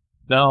times.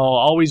 No,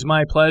 always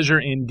my pleasure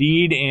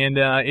indeed. And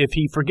if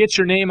he forgets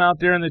your name out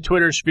there in the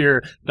Twitter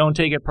sphere, don't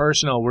take it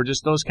personal. We're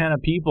just those kind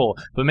of people.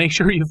 But make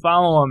sure you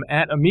follow him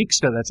at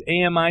Amicsta. That's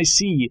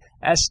AMICSTA.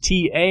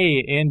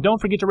 And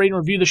don't forget to rate and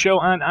review the show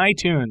on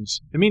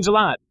iTunes. It means a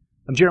lot.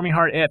 I'm Jeremy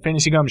Hart at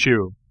Fantasy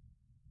Gumshoe.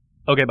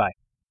 Okay, bye.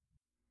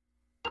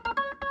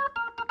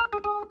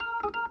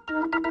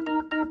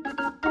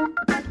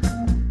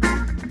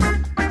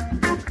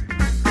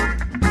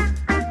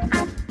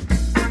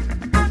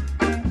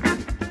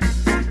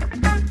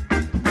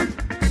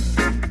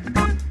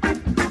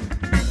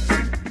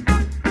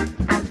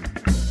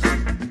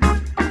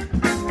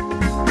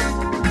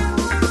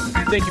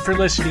 Thank you for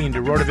listening to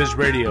RotoViz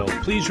Radio.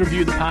 Please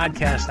review the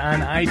podcast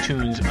on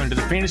iTunes under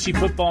the Fantasy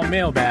Football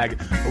Mailbag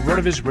or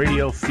RotoViz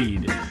Radio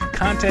feed.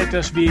 Contact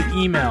us via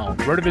email,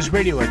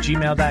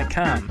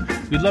 rotovizradio@gmail.com.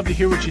 We'd love to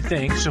hear what you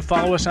think, so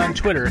follow us on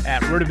Twitter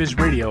at RotoViz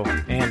Radio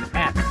and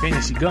at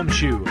Fantasy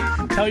Gumshoe.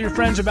 Tell your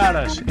friends about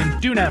us,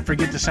 and do not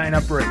forget to sign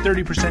up for a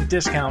 30%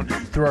 discount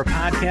through our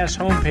podcast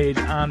homepage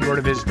on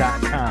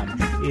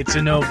rotoviz.com. It's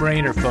a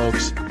no-brainer,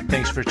 folks.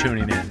 Thanks for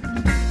tuning in.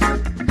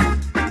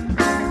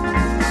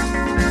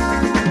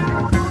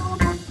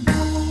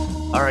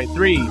 All right,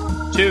 3,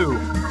 2.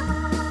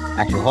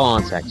 Actually, hold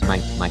on a sec.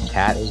 My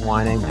cat is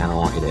whining. I don't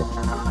want you to.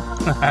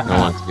 I don't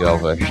want it to be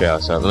over the show,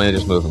 so let me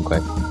just move him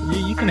quick.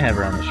 You can have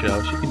her on the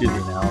show. She can do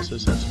the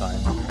analysis. That's fine.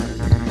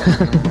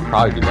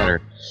 Probably be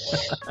better.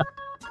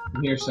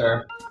 I'm here,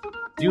 sir.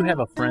 do have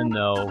a friend,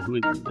 though, who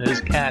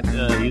his cat,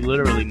 he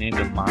literally named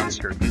him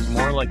Monster. He's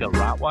more like a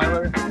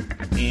Rottweiler,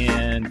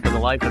 and for the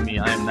life of me,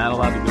 I am not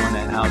allowed to go in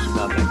that house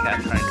without that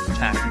cat trying to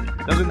attack me.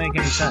 It doesn't make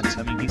any sense.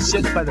 I mean, he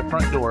sits by the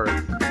front door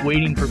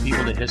waiting for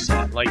people to hiss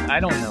at. Like, I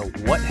don't know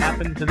what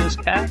happened to this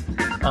cat.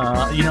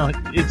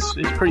 It's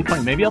pretty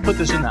funny. Maybe I'll put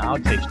this in the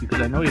outtakes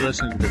because I know he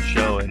listens to the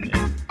show, and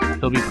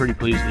he'll be pretty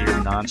pleased to hear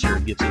Monster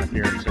gets an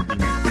appearance at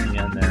the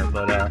end there.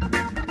 But,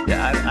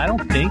 yeah, I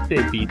don't think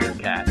they beat their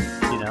cat.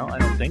 I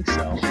don't think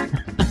so.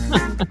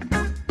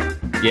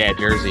 Yeah,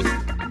 Jersey.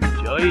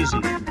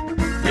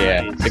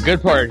 Yeah, Nice. the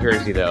good part of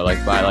Jersey though,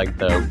 like by like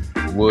the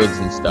woods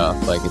and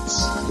stuff, like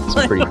it's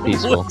pretty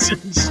peaceful. Woods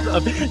and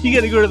stuff. You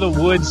got to go to the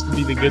woods to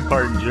be the good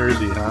part in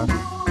Jersey, huh?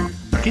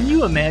 Can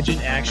you imagine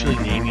actually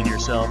naming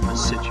yourself a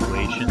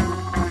situation?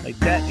 Like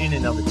that in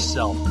and of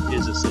itself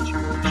is a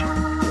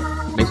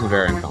situation. Makes me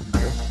very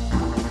uncomfortable.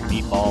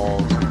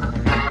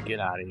 Meatballs, get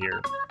out of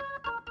here.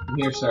 I'm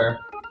here, sir.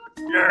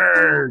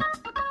 Nerd.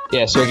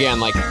 Yeah, so again,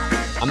 like,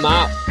 I'm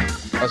not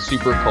a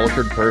super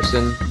cultured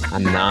person.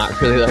 I'm not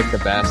really, like, the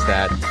best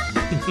at...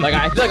 Like,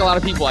 I feel like a lot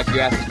of people, like, you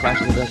ask this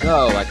question, they're like,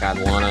 oh, like,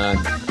 I'd want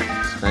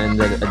to spend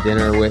a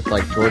dinner with,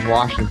 like, George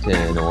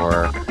Washington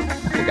or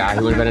the guy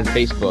who invented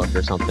Facebook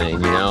or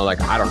something, Like,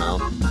 I don't know.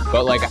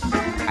 But, like,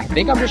 I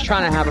think I'm just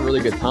trying to have a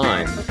really good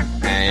time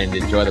and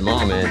enjoy the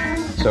moment.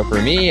 So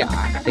for me,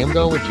 I think I'm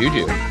going with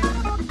JuJu.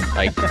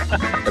 Like,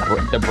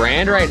 the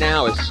brand right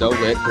now is so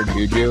lit for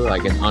JuJu,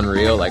 like, it's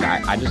unreal. Like,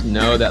 I just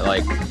know that,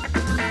 like,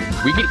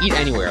 we could eat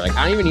anywhere. Like,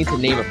 I don't even need to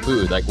name a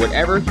food. Like,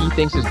 whatever he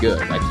thinks is good.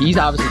 Like, he's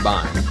obviously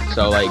buying.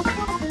 So, like,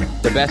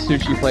 the best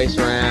sushi place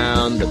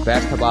around, the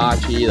best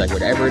hibachi, like,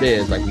 whatever it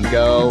is. Like, we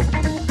go,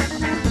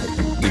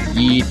 we'd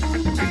eat,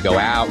 we'd go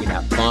out, we'd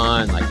have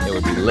fun. Like, it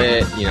would be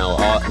lit. We'd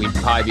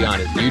probably be on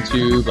his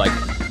YouTube. Like,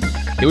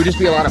 it would just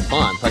be a lot of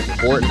fun. Play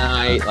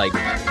Fortnite, like...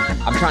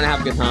 I'm trying to have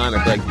a good time.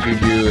 I feel like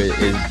JuJu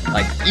is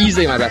like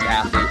easily my best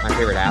athlete, my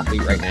favorite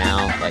athlete right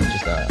now. Like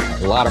just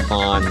a lot of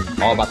fun,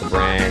 all about the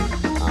brand.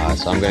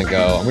 So I'm gonna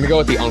go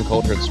with the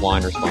uncultured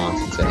swine response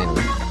and say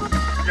Henry.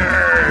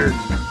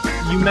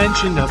 You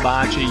mentioned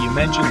hibachi, you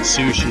mentioned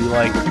sushi.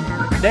 Like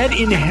that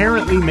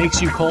inherently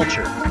makes you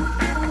cultured.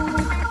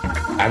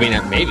 I mean,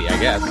 maybe, I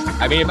guess.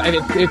 I mean,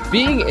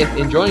 if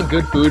enjoying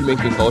good food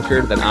makes me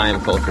cultured, then I am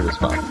cultured as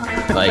fuck.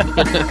 Like,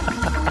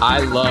 I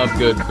love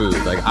good food.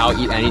 Like, I'll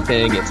eat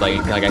anything. It's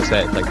like I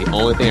said, it's like the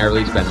only thing I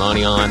really spend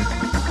money on.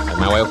 Like,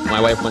 my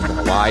wife went to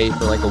Hawaii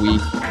for like a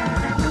week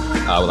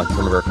with like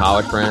some of her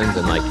college friends,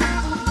 and like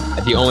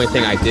the only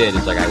thing I did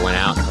is like I went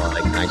out to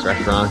like nice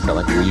restaurants that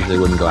like we usually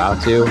wouldn't go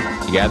out to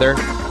together,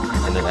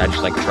 and then I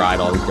just like tried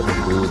all these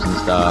different foods and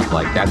stuff.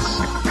 Like that's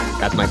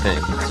my thing.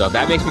 So if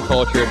that makes me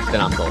cultured, then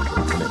I'm cultured.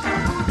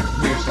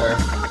 Here, sir.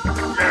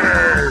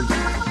 Nerd.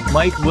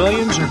 Mike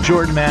Williams or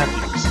Jordan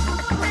Matthews?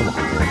 Come on,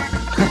 man.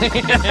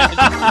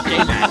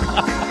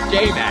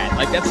 J-Man.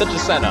 Like, that's such a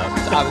setup.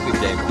 It's obviously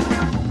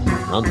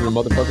J-Man. Run through the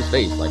motherfucker's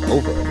face, like,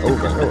 over and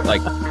over and over.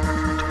 Like,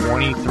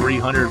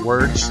 2,300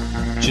 words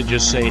should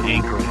just say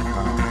anchoring.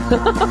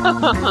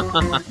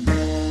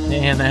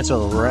 Man, that's a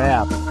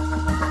wrap.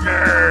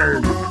 Nerd.